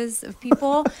houses of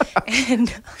people.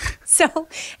 And so,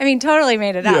 I mean, totally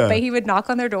made it up, Yeah. but he would knock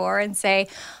on their door and say,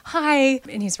 hi,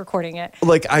 and he's recording it.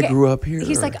 Like, I grew up here.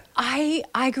 He's like,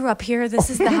 I grew up here. This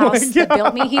is the house that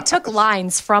built me. He took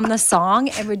lines from the song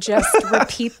and would just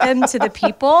repeat them to the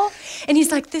people. And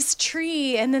he's like, this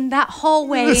tree, and then that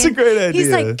hallway. That's a great idea.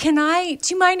 He's like, do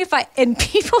you mind if I, and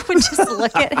people would just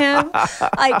look at him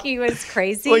like he was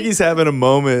crazy. Like he's having a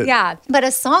moment. Yeah. But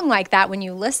a song like that, when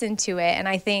you listen to it, and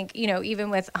I think, even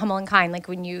with Humble and Kind, like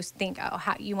when you think,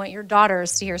 how you want your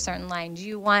daughters to hear certain lines,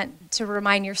 you want to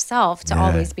remind yourself to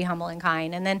always be humble and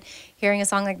kind. And then hearing a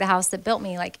song like The House That Built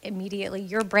Me, like immediately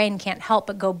your brain can't help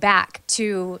but go back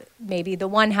to maybe the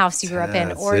one house you grew up in,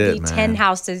 That's or it, the man. 10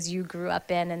 houses you grew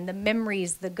up in, and the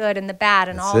memories, the good and the bad,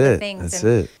 and That's all the it. things. That's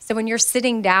and it. so when you're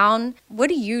sitting down, what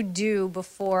do you do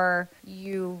before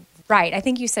you write? I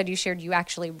think you said you shared you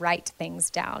actually write things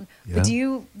down. Yeah. But do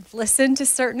you listen to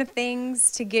certain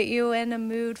things to get you in a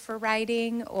mood for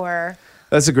writing, or?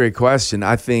 That's a great question.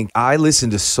 I think I listen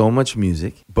to so much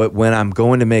music, but when I'm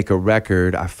going to make a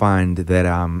record, I find that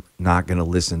I'm not going to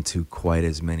listen to quite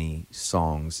as many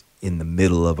songs in the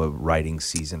middle of a writing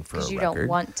season for a record. Because you don't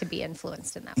want to be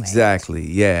influenced in that way. Exactly,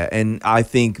 yeah. And I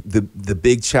think the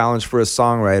big challenge for a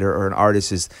songwriter or an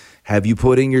artist is, have you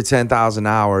put in your 10,000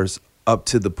 hours up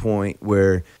to the point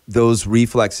where those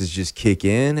reflexes just kick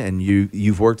in and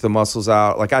you've worked the muscles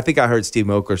out? Like, I think I heard Steve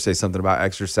Mokler say something about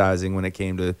exercising when it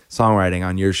came to songwriting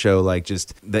on your show, like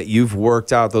just that you've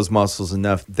worked out those muscles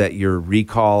enough that your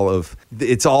recall of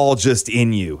it's all just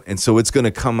in you. And so it's going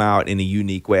to come out in a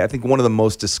unique way. I think one of the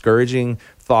most discouraging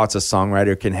thoughts a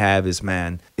songwriter can have is,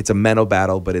 man, it's a mental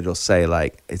battle, but it'll say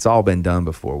like, it's all been done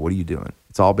before. What are you doing?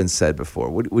 It's all been said before.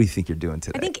 What do you think you're doing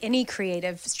today? I think any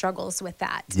creative struggles with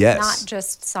that. Yes. Not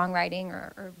just songwriting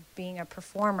or being a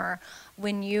performer.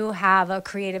 When you have a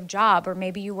creative job, or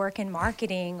maybe you work in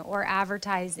marketing or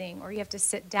advertising, or you have to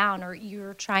sit down, or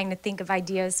you're trying to think of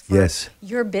ideas for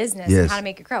your business and how to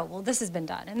make it grow. Well, this has been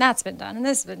done, and that's been done, and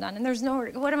this has been done, and there's no,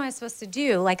 what am I supposed to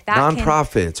do? Like that.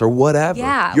 Nonprofits or whatever.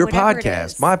 Yeah, your whatever it podcast,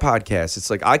 is. my podcast. It's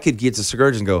like I could get to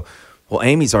Scourge and go, well,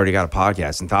 Amy's already got a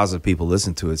podcast and thousands of people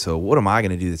listen to it. So what am I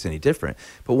going to do that's any different?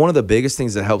 But one of the biggest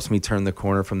things that helps me turn the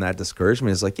corner from that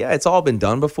discouragement is like, yeah, it's all been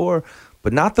done before,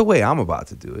 but not the way I'm about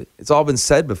to do it. It's all been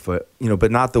said before, but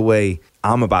not the way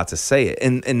I'm about to say it.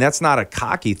 And that's not a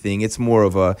cocky thing. It's more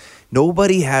of a,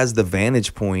 nobody has the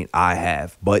vantage point I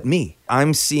have but me.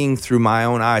 I'm seeing through my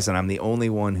own eyes, and I'm the only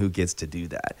one who gets to do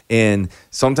that. And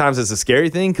sometimes it's a scary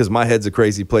thing because my head's a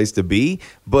crazy place to be.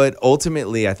 But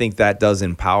ultimately, I think that does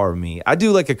empower me. I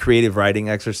do like a creative writing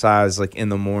exercise, like in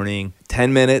the morning,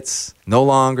 10 minutes, no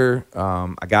longer.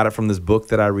 I got it from this book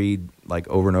that I read like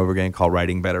over and over again called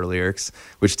Writing Better Lyrics,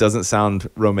 which doesn't sound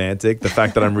romantic, the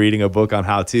fact that I'm reading a book on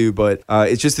how to, but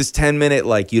it's just this 10-minute,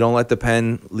 like you don't let the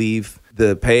pen leave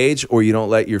the page or you don't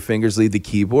let your fingers leave the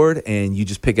keyboard, and you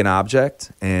just pick an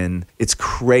object, and it's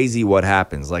crazy what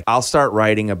happens. Like I'll start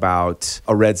writing about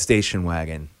a red station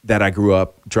wagon that I grew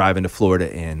up driving to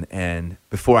Florida in, and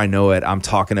before I know it, I'm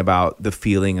talking about the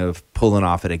feeling of pulling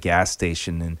off at a gas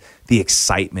station and the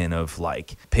excitement of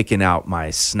like picking out my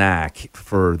snack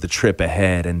for the trip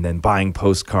ahead and then buying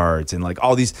postcards and like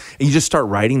all these, and you just start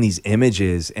writing these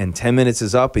images, and 10 minutes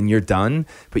is up and you're done,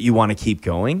 but you want to keep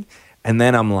going. And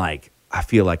then I'm like, I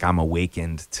feel like I'm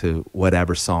awakened to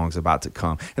whatever song's about to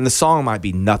come. And the song might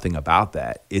be nothing about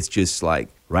that. It's just like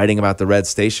writing about the red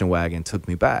station wagon took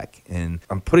me back. And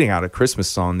I'm putting out a Christmas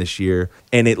song this year,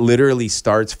 and it literally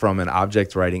starts from an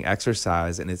object writing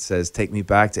exercise, and it says, take me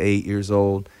back to 8 years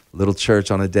old, little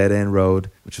church on a dead end road,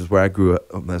 which is where I grew up.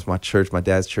 That's my church, my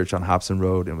dad's church on Hobson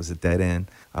Road. It was a dead end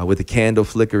with a candle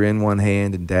flicker in one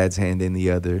hand and dad's hand in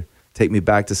the other. Take me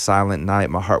back to silent night.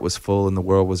 My heart was full and the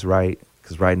world was right.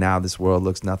 Because right now this world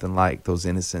looks nothing like those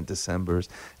innocent Decembers.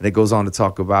 And it goes on to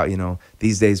talk about,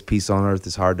 these days peace on earth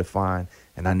is hard to find.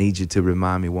 And I need you to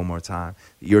remind me one more time,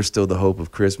 you're still the hope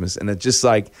of Christmas. And it just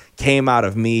like came out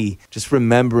of me just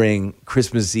remembering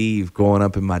Christmas Eve growing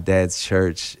up in my dad's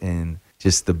church and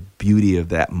just the beauty of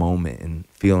that moment and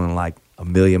feeling like a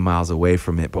million miles away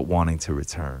from it, but wanting to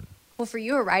return. Well, for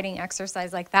you, a writing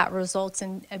exercise like that results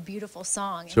in a beautiful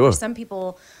song. And Sure. for some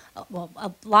people, well,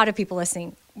 a lot of people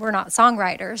listening, we're not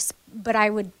songwriters, but I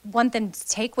would want them to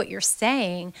take what you're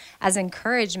saying as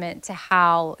encouragement to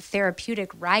how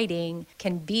therapeutic writing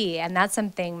can be. And that's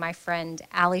something my friend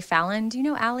Allie Fallon, do you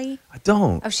know Allie? I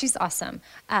don't. Oh, she's awesome.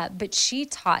 But she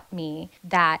taught me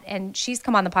that, and she's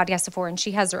come on the podcast before, and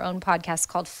she has her own podcast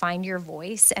called Find Your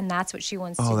Voice. And that's what she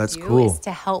wants to do, cool. is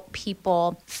to help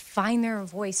people find their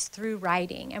voice through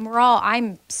writing. And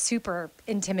I'm super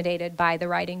intimidated by the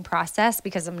writing process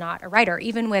because I'm not a writer.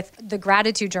 Even with the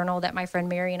gratitude journal that my friend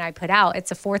Mary and I put out,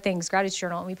 it's a 4 things gratitude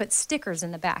journal, and we put stickers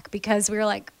in the back because we were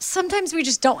like, sometimes we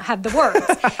just don't have the words.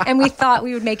 And we thought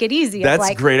we would make it easy. That's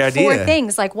like a great idea. 4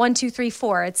 things, like 1, 2, 3,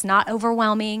 4. It's not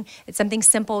overwhelming. It's something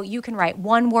simple. You can write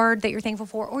one word that you're thankful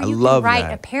for, or you can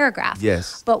write a paragraph.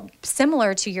 Yes. But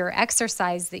similar to your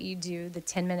exercise that you do, the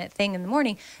 10-minute thing in the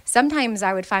morning, sometimes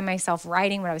I would find myself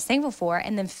writing what I was thankful for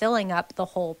and then filling up the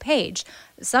whole page.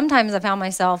 Sometimes I found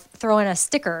myself throwing a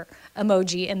sticker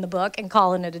emoji in the book and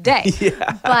calling it a day.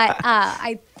 Yeah. But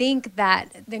I think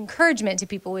that the encouragement to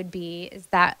people would be is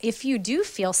that if you do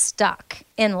feel stuck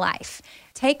in life,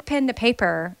 take pen to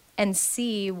paper and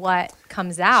see what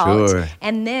comes out. Sure.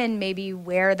 And then maybe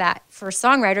where that, for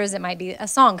songwriters, it might be a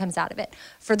song comes out of it.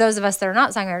 For those of us that are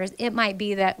not songwriters, it might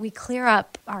be that we clear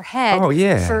up our head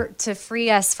to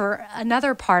free us for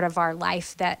another part of our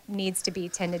life that needs to be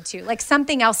tended to. Like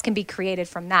something else can be created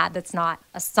from that that's not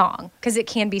a song, because it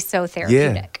can be so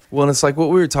therapeutic. Yeah. Well, and it's like what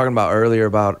we were talking about earlier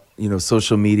about,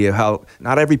 social media, how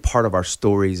not every part of our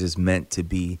stories is meant to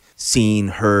be seen,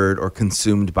 heard, or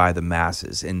consumed by the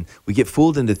masses. And we get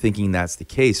fooled into thinking that's the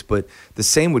case, but the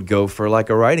same would go for like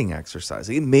a writing exercise.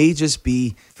 It may just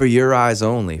be for your eyes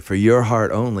only, for your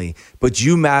heart only, but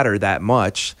you matter that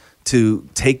much to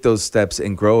take those steps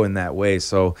and grow in that way.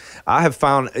 So I have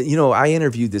found, I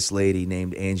interviewed this lady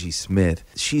named Angie Smith.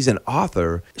 She's an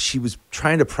author. She was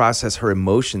trying to process her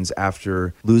emotions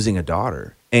after losing a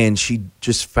daughter. And she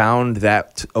just found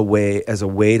that a way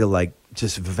to like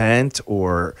just vent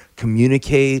or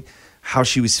communicate how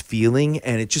she was feeling.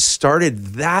 And it just started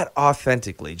that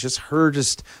authentically, just her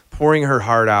just pouring her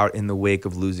heart out in the wake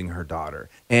of losing her daughter.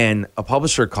 And a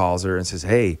publisher calls her and says,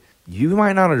 hey, you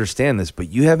might not understand this, but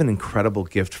you have an incredible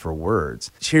gift for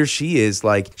words. Here she is,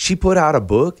 like, she put out a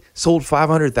book, sold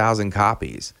 500,000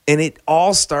 copies, and it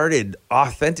all started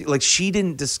authentic. Like, she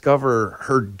didn't discover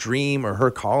her dream or her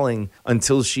calling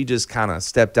until she just kind of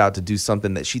stepped out to do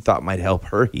something that she thought might help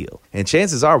her heal. And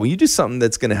chances are, when you do something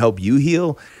that's going to help you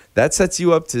heal, that sets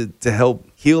you up to help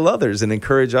heal others and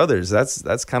encourage others.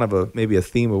 That's kind of maybe a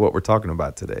theme of what we're talking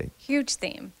about today. Huge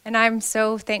theme. And I'm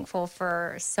so thankful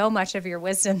for so much of your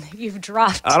wisdom that you've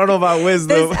dropped. I don't know about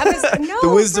wisdom.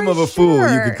 The wisdom of a fool,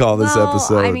 you could call this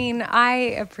episode. I mean, I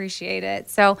appreciate it.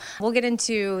 So we'll get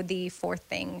into the 4th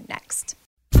thing next.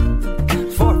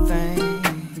 4th thing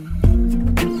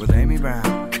with Amy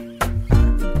Brown.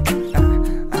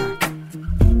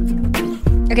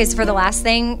 Okay, so for the last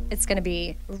thing, it's going to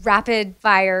be rapid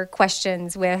fire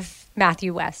questions with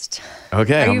Matthew West.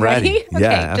 Okay, I'm ready. Okay, Yeah,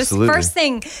 absolutely. Just first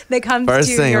thing that comes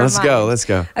to your mind. Let's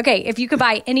go. Okay, if you could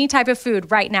buy any type of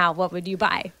food right now, what would you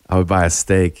buy? I would buy a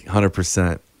steak,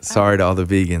 100%. Sorry to all the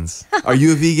vegans. Are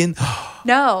you a vegan?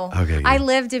 No. Okay, good. I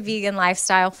lived a vegan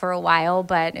lifestyle for a while,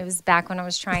 but it was back when I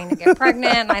was trying to get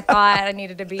pregnant, and I thought I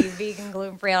needed to be vegan,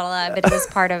 gluten-free, all that, but it was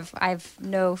part of, I have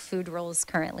no food rules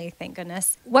currently, thank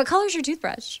goodness. What color is your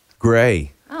toothbrush?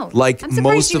 Gray. Oh, like I'm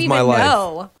most of you my even life.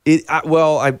 Know. That's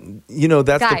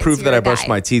the Guys, proof that you're I a brushed guy.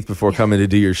 my teeth before coming to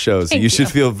do your show. So Thank you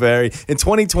should you. feel in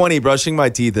 2020, brushing my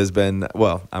teeth has been,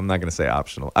 well, I'm not going to say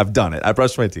optional. I've done it. I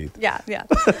brushed my teeth. Yeah.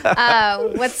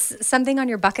 What's something on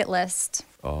your bucket list?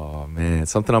 Oh, man.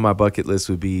 Something on my bucket list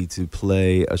would be to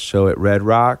play a show at Red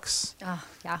Rocks Oh,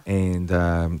 yeah.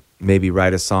 and maybe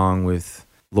write a song with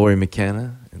Lori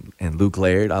McKenna and Luke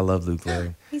Laird. I love Luke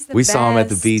Laird. He's the We saw him at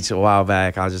the best. beach a while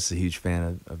back. I was just a huge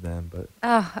fan of them. But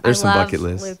there's I some love bucket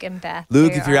lists. Luke and Beth.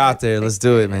 Luke, They if you're are out there, big let's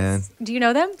do it, favorites. man. Do you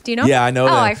know them? Do you know? Yeah, I know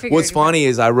them. that. I figured. What's funny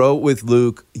is I wrote with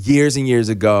Luke years and years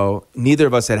ago. Neither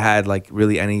of us had like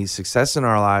really any success in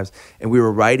our lives. And we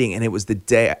were writing, and it was the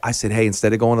day I said, hey,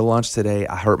 instead of going to lunch today,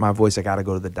 I hurt my voice. I got to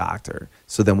go to the doctor.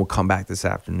 So then we'll come back this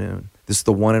afternoon. This is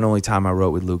the one and only time I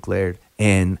wrote with Luke Laird.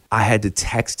 And I had to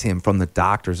text him from the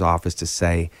doctor's office to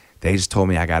say, they just told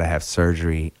me I got to have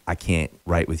surgery. I can't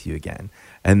write with you again.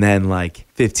 And then like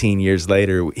 15 years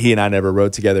later, he and I never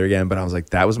wrote together again. But I was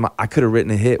like, I could have written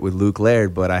a hit with Luke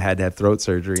Laird, but I had to have throat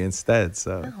surgery instead.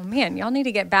 So Oh man, y'all need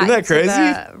to get back Isn't that into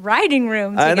crazy? the writing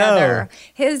room I know. together.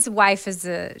 His wife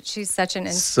she's such an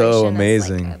inspiration. So as,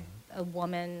 amazing. like, a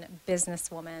woman,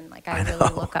 businesswoman. Like I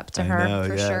really look up to her know,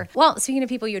 for yeah. sure. Well, speaking of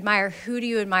people you admire, who do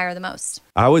you admire the most?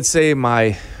 I would say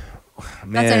my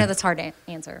man, I know that's hard to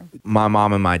answer. my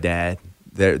mom and my dad.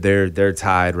 They're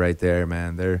tied right there,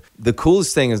 man. The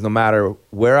coolest thing is no matter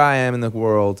where I am in the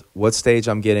world, what stage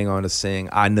I'm getting on to sing,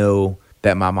 I know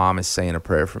that my mom is saying a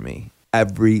prayer for me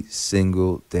every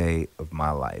single day of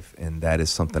my life. And that is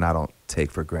something I don't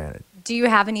take for granted. Do you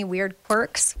have any weird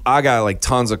quirks? I got like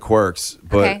tons of quirks,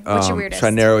 but Okay, what's your weirdest? should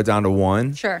I narrow it down to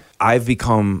one? Sure. I've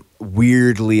become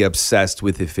weirdly obsessed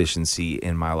with efficiency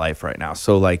in my life right now.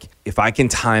 So like if I can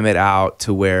time it out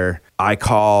to where I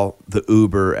call the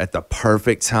Uber at the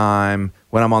perfect time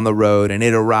when I'm on the road and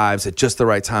it arrives at just the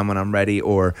right time when I'm ready,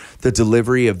 or the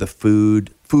delivery of the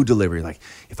food delivery. Like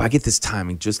if I get this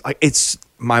timing, just like it's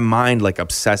my mind like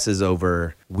obsesses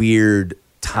over weird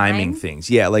timing things.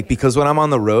 Yeah, like because when I'm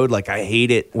on the road, like I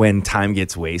hate it when time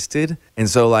gets wasted. And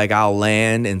so like I'll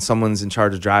land and someone's in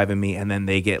charge of driving me and then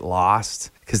they get lost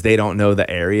because they don't know the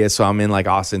area. So I'm in like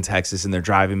Austin, Texas, and they're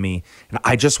driving me and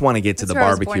I just want to get to the where I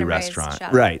was born barbecue and raised, restaurant.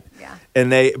 Shelley. Right. Yeah. And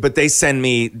they send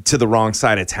me to the wrong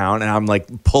side of town and I'm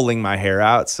like pulling my hair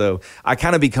out. So I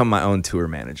kind of become my own tour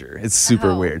manager. It's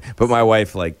super weird. But my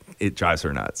wife, like, it drives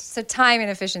her nuts. So time and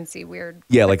efficiency, weird.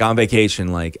 Yeah, like on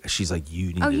vacation, like she's like,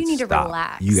 you need to stop.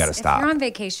 Relax. You got to stop. If you're on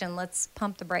vacation, let's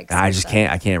pump the brakes. I just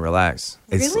can't. I can't relax.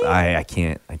 Really? I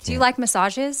can't. Do you like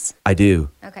massages? I do.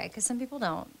 Okay, because some people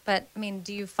don't. But I mean,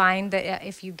 do you find that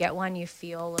if you get one, you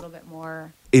feel a little bit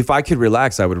more? If I could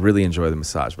relax, I would really enjoy the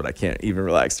massage, but I can't even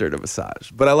relax during a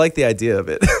massage. But I like the idea of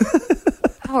it.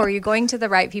 Oh, are you going to the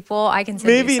right people? I can send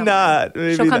Maybe you someone. not.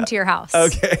 Maybe She'll come not. to your house.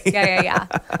 Okay. Yeah.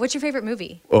 What's your favorite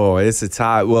movie? Oh, it's a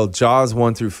tie. Well, Jaws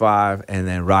 1 through 5, and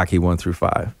then Rocky 1 through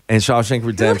 5, and Shawshank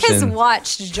Redemption. Who has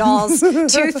watched Jaws 2,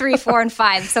 3, 4, and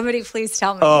 5? Somebody please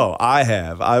tell me. Oh, I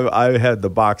have. I had the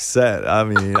box set. I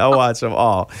mean, I watch them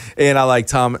all, and I like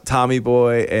Tommy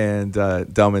Boy and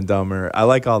Dumb and Dumber. I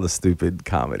like all the stupid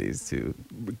comedies too.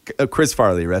 Chris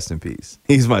Farley, rest in peace.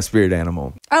 He's my spirit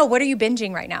animal. Oh, what are you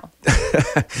binging right now?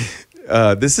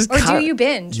 This is Or do you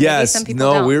binge? Maybe Yes. some people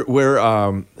No, don't.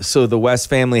 we're so the West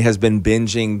family has been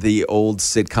binging the old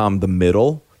sitcom The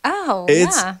Middle. Oh,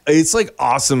 yeah. It's like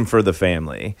awesome for the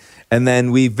family. And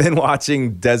then we've been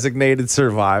watching Designated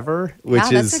Survivor, which Yeah,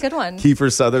 that's is a good one.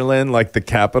 Kiefer Sutherland, like the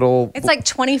capital. It's like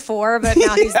 24, but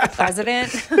now he's the president.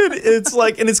 It's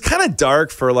like, and it's kind of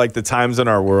dark for like the times in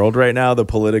our world right now, the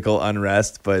political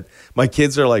unrest, but my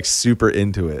kids are like super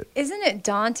into it. Isn't it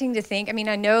daunting to think? I mean,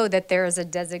 I know that there is a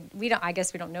I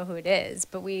guess we don't know who it is,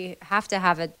 but we have to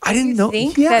have a. I didn't you know-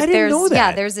 Think yeah, I that didn't there's, know that.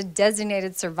 Yeah, there's a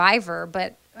designated survivor,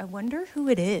 but I wonder who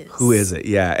it is. Who is it?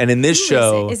 Yeah. And in this Who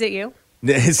show, is it you?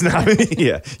 it's not me.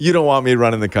 Yeah. You don't want me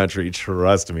running the country.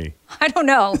 Trust me. I don't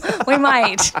know. We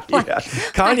might. Yeah.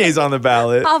 Kanye's on the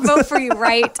ballot. I'll vote for you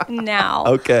right now.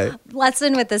 Okay. Let's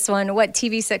end with this one. What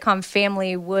TV sitcom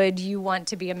family would you want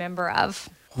to be a member of?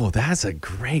 Well, that's a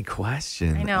great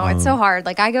question. I know, it's so hard.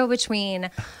 Like, I go between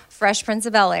Fresh Prince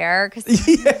of Bel-Air, because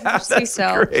That's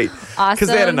so great. awesome. Because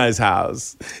they had a nice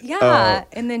house. Yeah,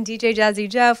 and then DJ Jazzy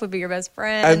Jeff would be your best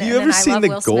friend. Have you and ever then I seen love the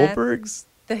Will Smith. Goldbergs?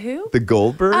 The who? The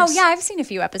Goldbergs? Oh, yeah, I've seen a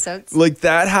few episodes. Like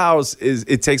that house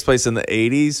it takes place in the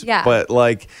 80s. Yeah. But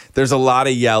like there's a lot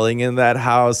of yelling in that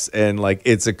house, and like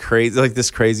it's a crazy, like this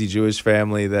crazy Jewish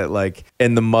family that like,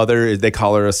 and the mother, they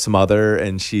call her a smother,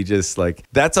 and she just like,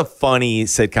 that's a funny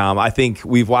sitcom. I think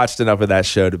we've watched enough of that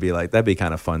show to be like, that'd be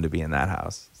kind of fun to be in that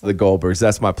house. The Goldbergs.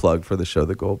 That's my plug for the show,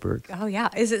 The Goldbergs. Oh, yeah.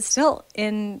 Is it still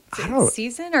in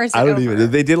season, or is it I don't over? even.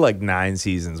 They did like 9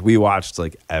 seasons. We watched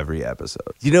like every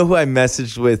episode. You know who I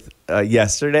messaged with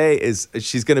yesterday? Is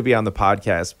she's going to be on the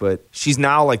podcast, but she's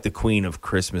now like the queen of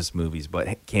Christmas movies.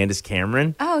 But Candace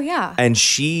Cameron, Oh, yeah. and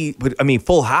she would. I mean,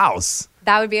 Full House.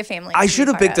 That would be a family. I to be should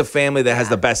have part picked a of. family that has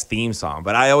the best theme song,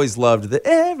 but I always loved the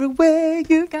Everywhere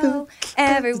You Go Go.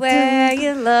 everywhere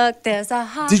you look, there's a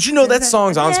heart. Did you know that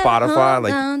song's on Spotify? Hold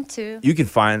Like on to. you can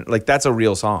find like that's a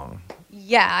real song.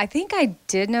 Yeah, I think I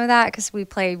did know that because we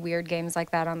play weird games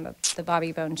like that on the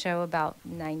Bobby Bone Show about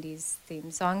 90s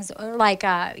theme songs. Or like,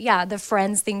 the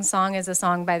Friends theme song is a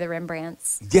song by the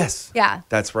Rembrandts. Yes. Yeah.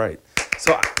 That's right.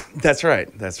 So that's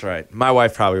right. That's right. My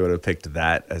wife probably would have picked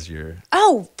that as your.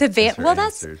 Oh, That's your well,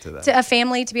 that's answer to that. to a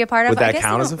family to be a part of. Would I that guess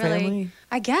count they as a don't really- family?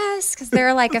 I guess because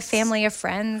they're like a family of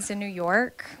friends in New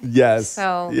York. Yes.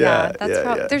 So yeah, that's yeah,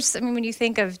 probably yeah. there's. I mean, when you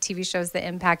think of TV shows that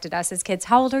impacted us as kids,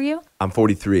 how old are you? I'm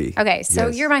 43. Okay, so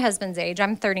Yes. you're my husband's age.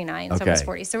 I'm 39, so Okay. almost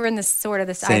 40. So we're in this sort of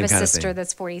this. I Same have a kind of sister thing.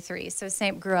 that's 43, so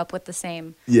grew up with the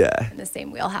same Yeah. in the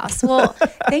same wheelhouse. Well,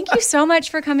 thank you so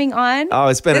much for coming on. Oh,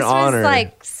 it's been this an honor. was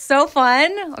like so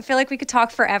fun. I feel like we could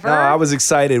talk forever. No, I was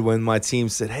excited when my team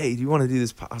said, "Hey, do you want to do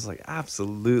this?" I was like,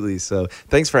 "Absolutely!" So,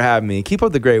 thanks for having me. Keep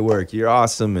up the great work. You're awesome.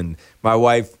 awesome. And my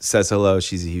wife says hello.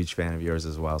 She's a huge fan of yours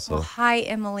as well. So, Well, hi,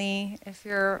 Emily, if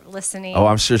you're listening.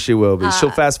 I'm sure she will be.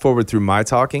 She'll fast forward through my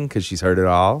talking because she's heard it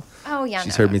all. Oh, yeah.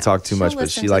 She's heard me talk too much, She'll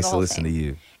but she listen to likes the to whole listen to thing.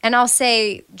 you. And I'll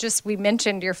say, we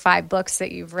mentioned your 5 books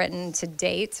that you've written to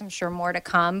date. I'm sure more to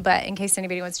come. But in case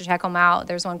anybody wants to check them out,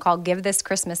 there's one called Give This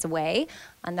Christmas Away.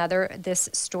 Another, This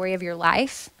Story of Your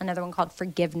Life. Another one called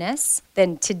Forgiveness.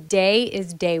 Then Today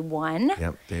is Day 1.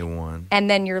 Yep, day 1. And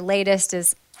then your latest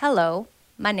is Hello,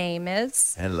 my name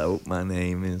is. Hello, my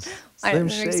name is It Slim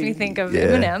makes me Shady. think of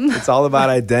Eminem. It's all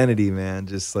about identity, man.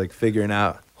 Just like figuring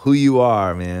out who you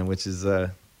are, man, which is,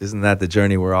 isn't that the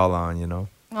journey we're all on, you know?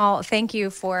 Well, thank you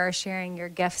for sharing your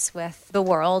gifts with the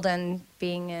world and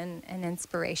being an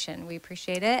inspiration. We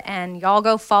appreciate it. And y'all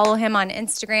go follow him on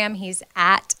Instagram. He's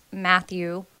at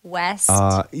Matthew West.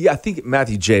 Yeah, I think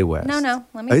Matthew J. West. No,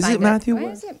 let me Is find it Matthew Where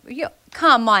West? is it?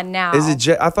 Come on now. Is it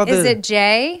J? I thought Is it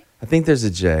J? I think there's a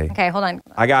J. Okay, hold on.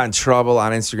 I got in trouble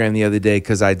on Instagram the other day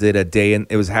because I did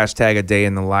it was hashtag a day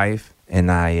in the life, and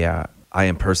I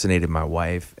impersonated my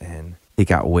wife, and it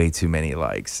got way too many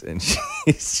likes, and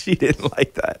she didn't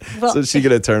like that. Well, so she's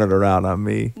going to turn it around on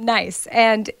me. Nice.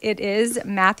 And it is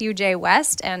Matthew J.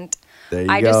 West. And There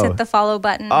you I go. just hit the follow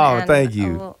button. Oh, and thank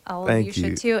you. All Thank of you you.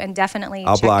 should too. And definitely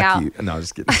I'll check block out. you. No,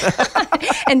 just kidding.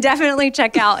 And definitely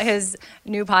check out his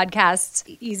new podcast,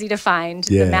 easy to find,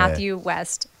 Yeah. the Matthew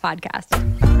West podcast.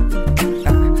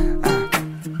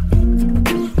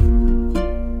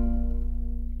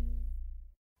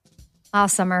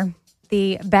 Summer,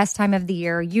 the best time of the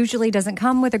year, usually doesn't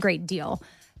come with a great deal.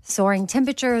 Soaring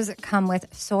temperatures come with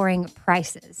soaring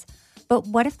prices. But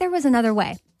what if there was another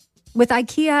way? With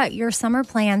IKEA, your summer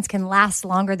plans can last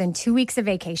longer than 2 weeks of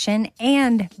vacation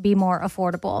and be more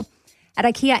affordable. At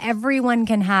IKEA, everyone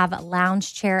can have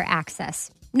lounge chair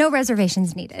access. No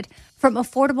reservations needed. From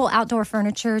affordable outdoor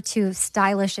furniture to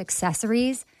stylish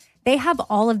accessories, they have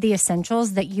all of the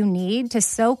essentials that you need to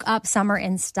soak up summer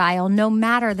in style, no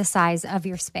matter the size of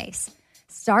your space.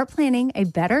 Start planning a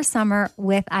better summer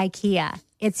with IKEA.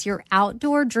 It's your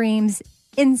outdoor dreams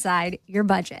inside your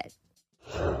budget.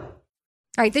 All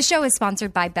right, this show is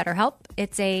sponsored by BetterHelp.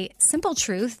 It's a simple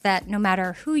truth that no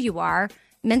matter who you are,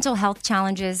 mental health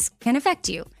challenges can affect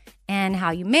you, and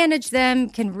how you manage them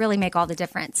can really make all the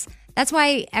difference. That's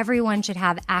why everyone should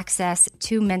have access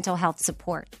to mental health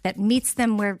support that meets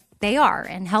them where they are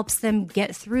and helps them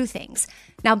get through things.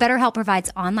 Now, BetterHelp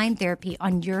provides online therapy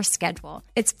on your schedule.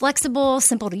 It's flexible,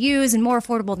 simple to use, and more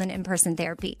affordable than in-person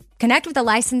therapy. Connect with a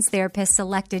licensed therapist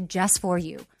selected just for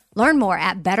you. Learn more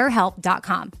at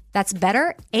BetterHelp.com. That's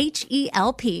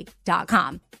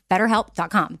BetterHelp.com.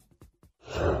 BetterHelp.com.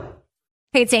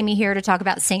 Hey, it's Amy here to talk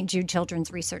about St. Jude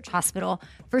Children's Research Hospital.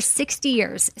 For 60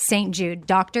 years, St. Jude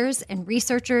doctors and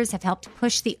researchers have helped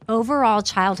push the overall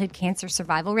childhood cancer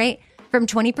survival rate from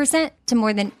 20% to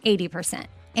more than 80%.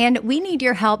 And we need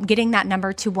your help getting that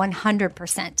number to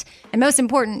 100%. And most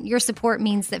important, your support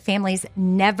means that families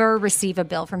never receive a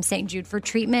bill from St. Jude for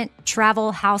treatment,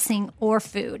 travel, housing, or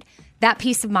food. That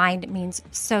peace of mind means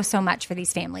so, so much for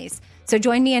these families. So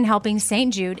join me in helping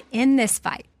St. Jude in this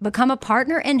fight. Become a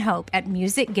partner in hope at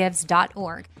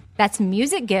musicgives.org. That's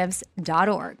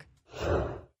musicgives.org.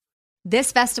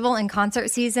 This festival and concert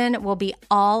season will be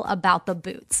all about the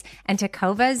boots, and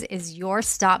Tecovas is your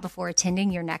stop before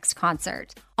attending your next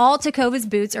concert. All Tecovas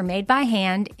boots are made by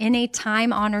hand in a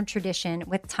time-honored tradition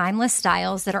with timeless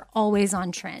styles that are always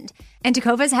on trend. And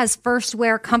Tecovas has first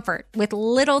wear comfort with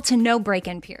little to no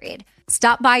break-in period.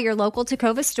 Stop by your local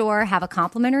Tecovas store, have a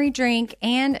complimentary drink,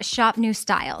 and shop new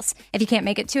styles. If you can't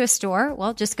make it to a store,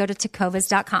 well, just go to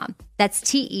tecovas.com. That's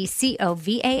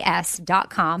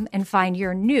Tecovas.com and find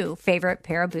your new favorite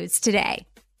pair of boots today.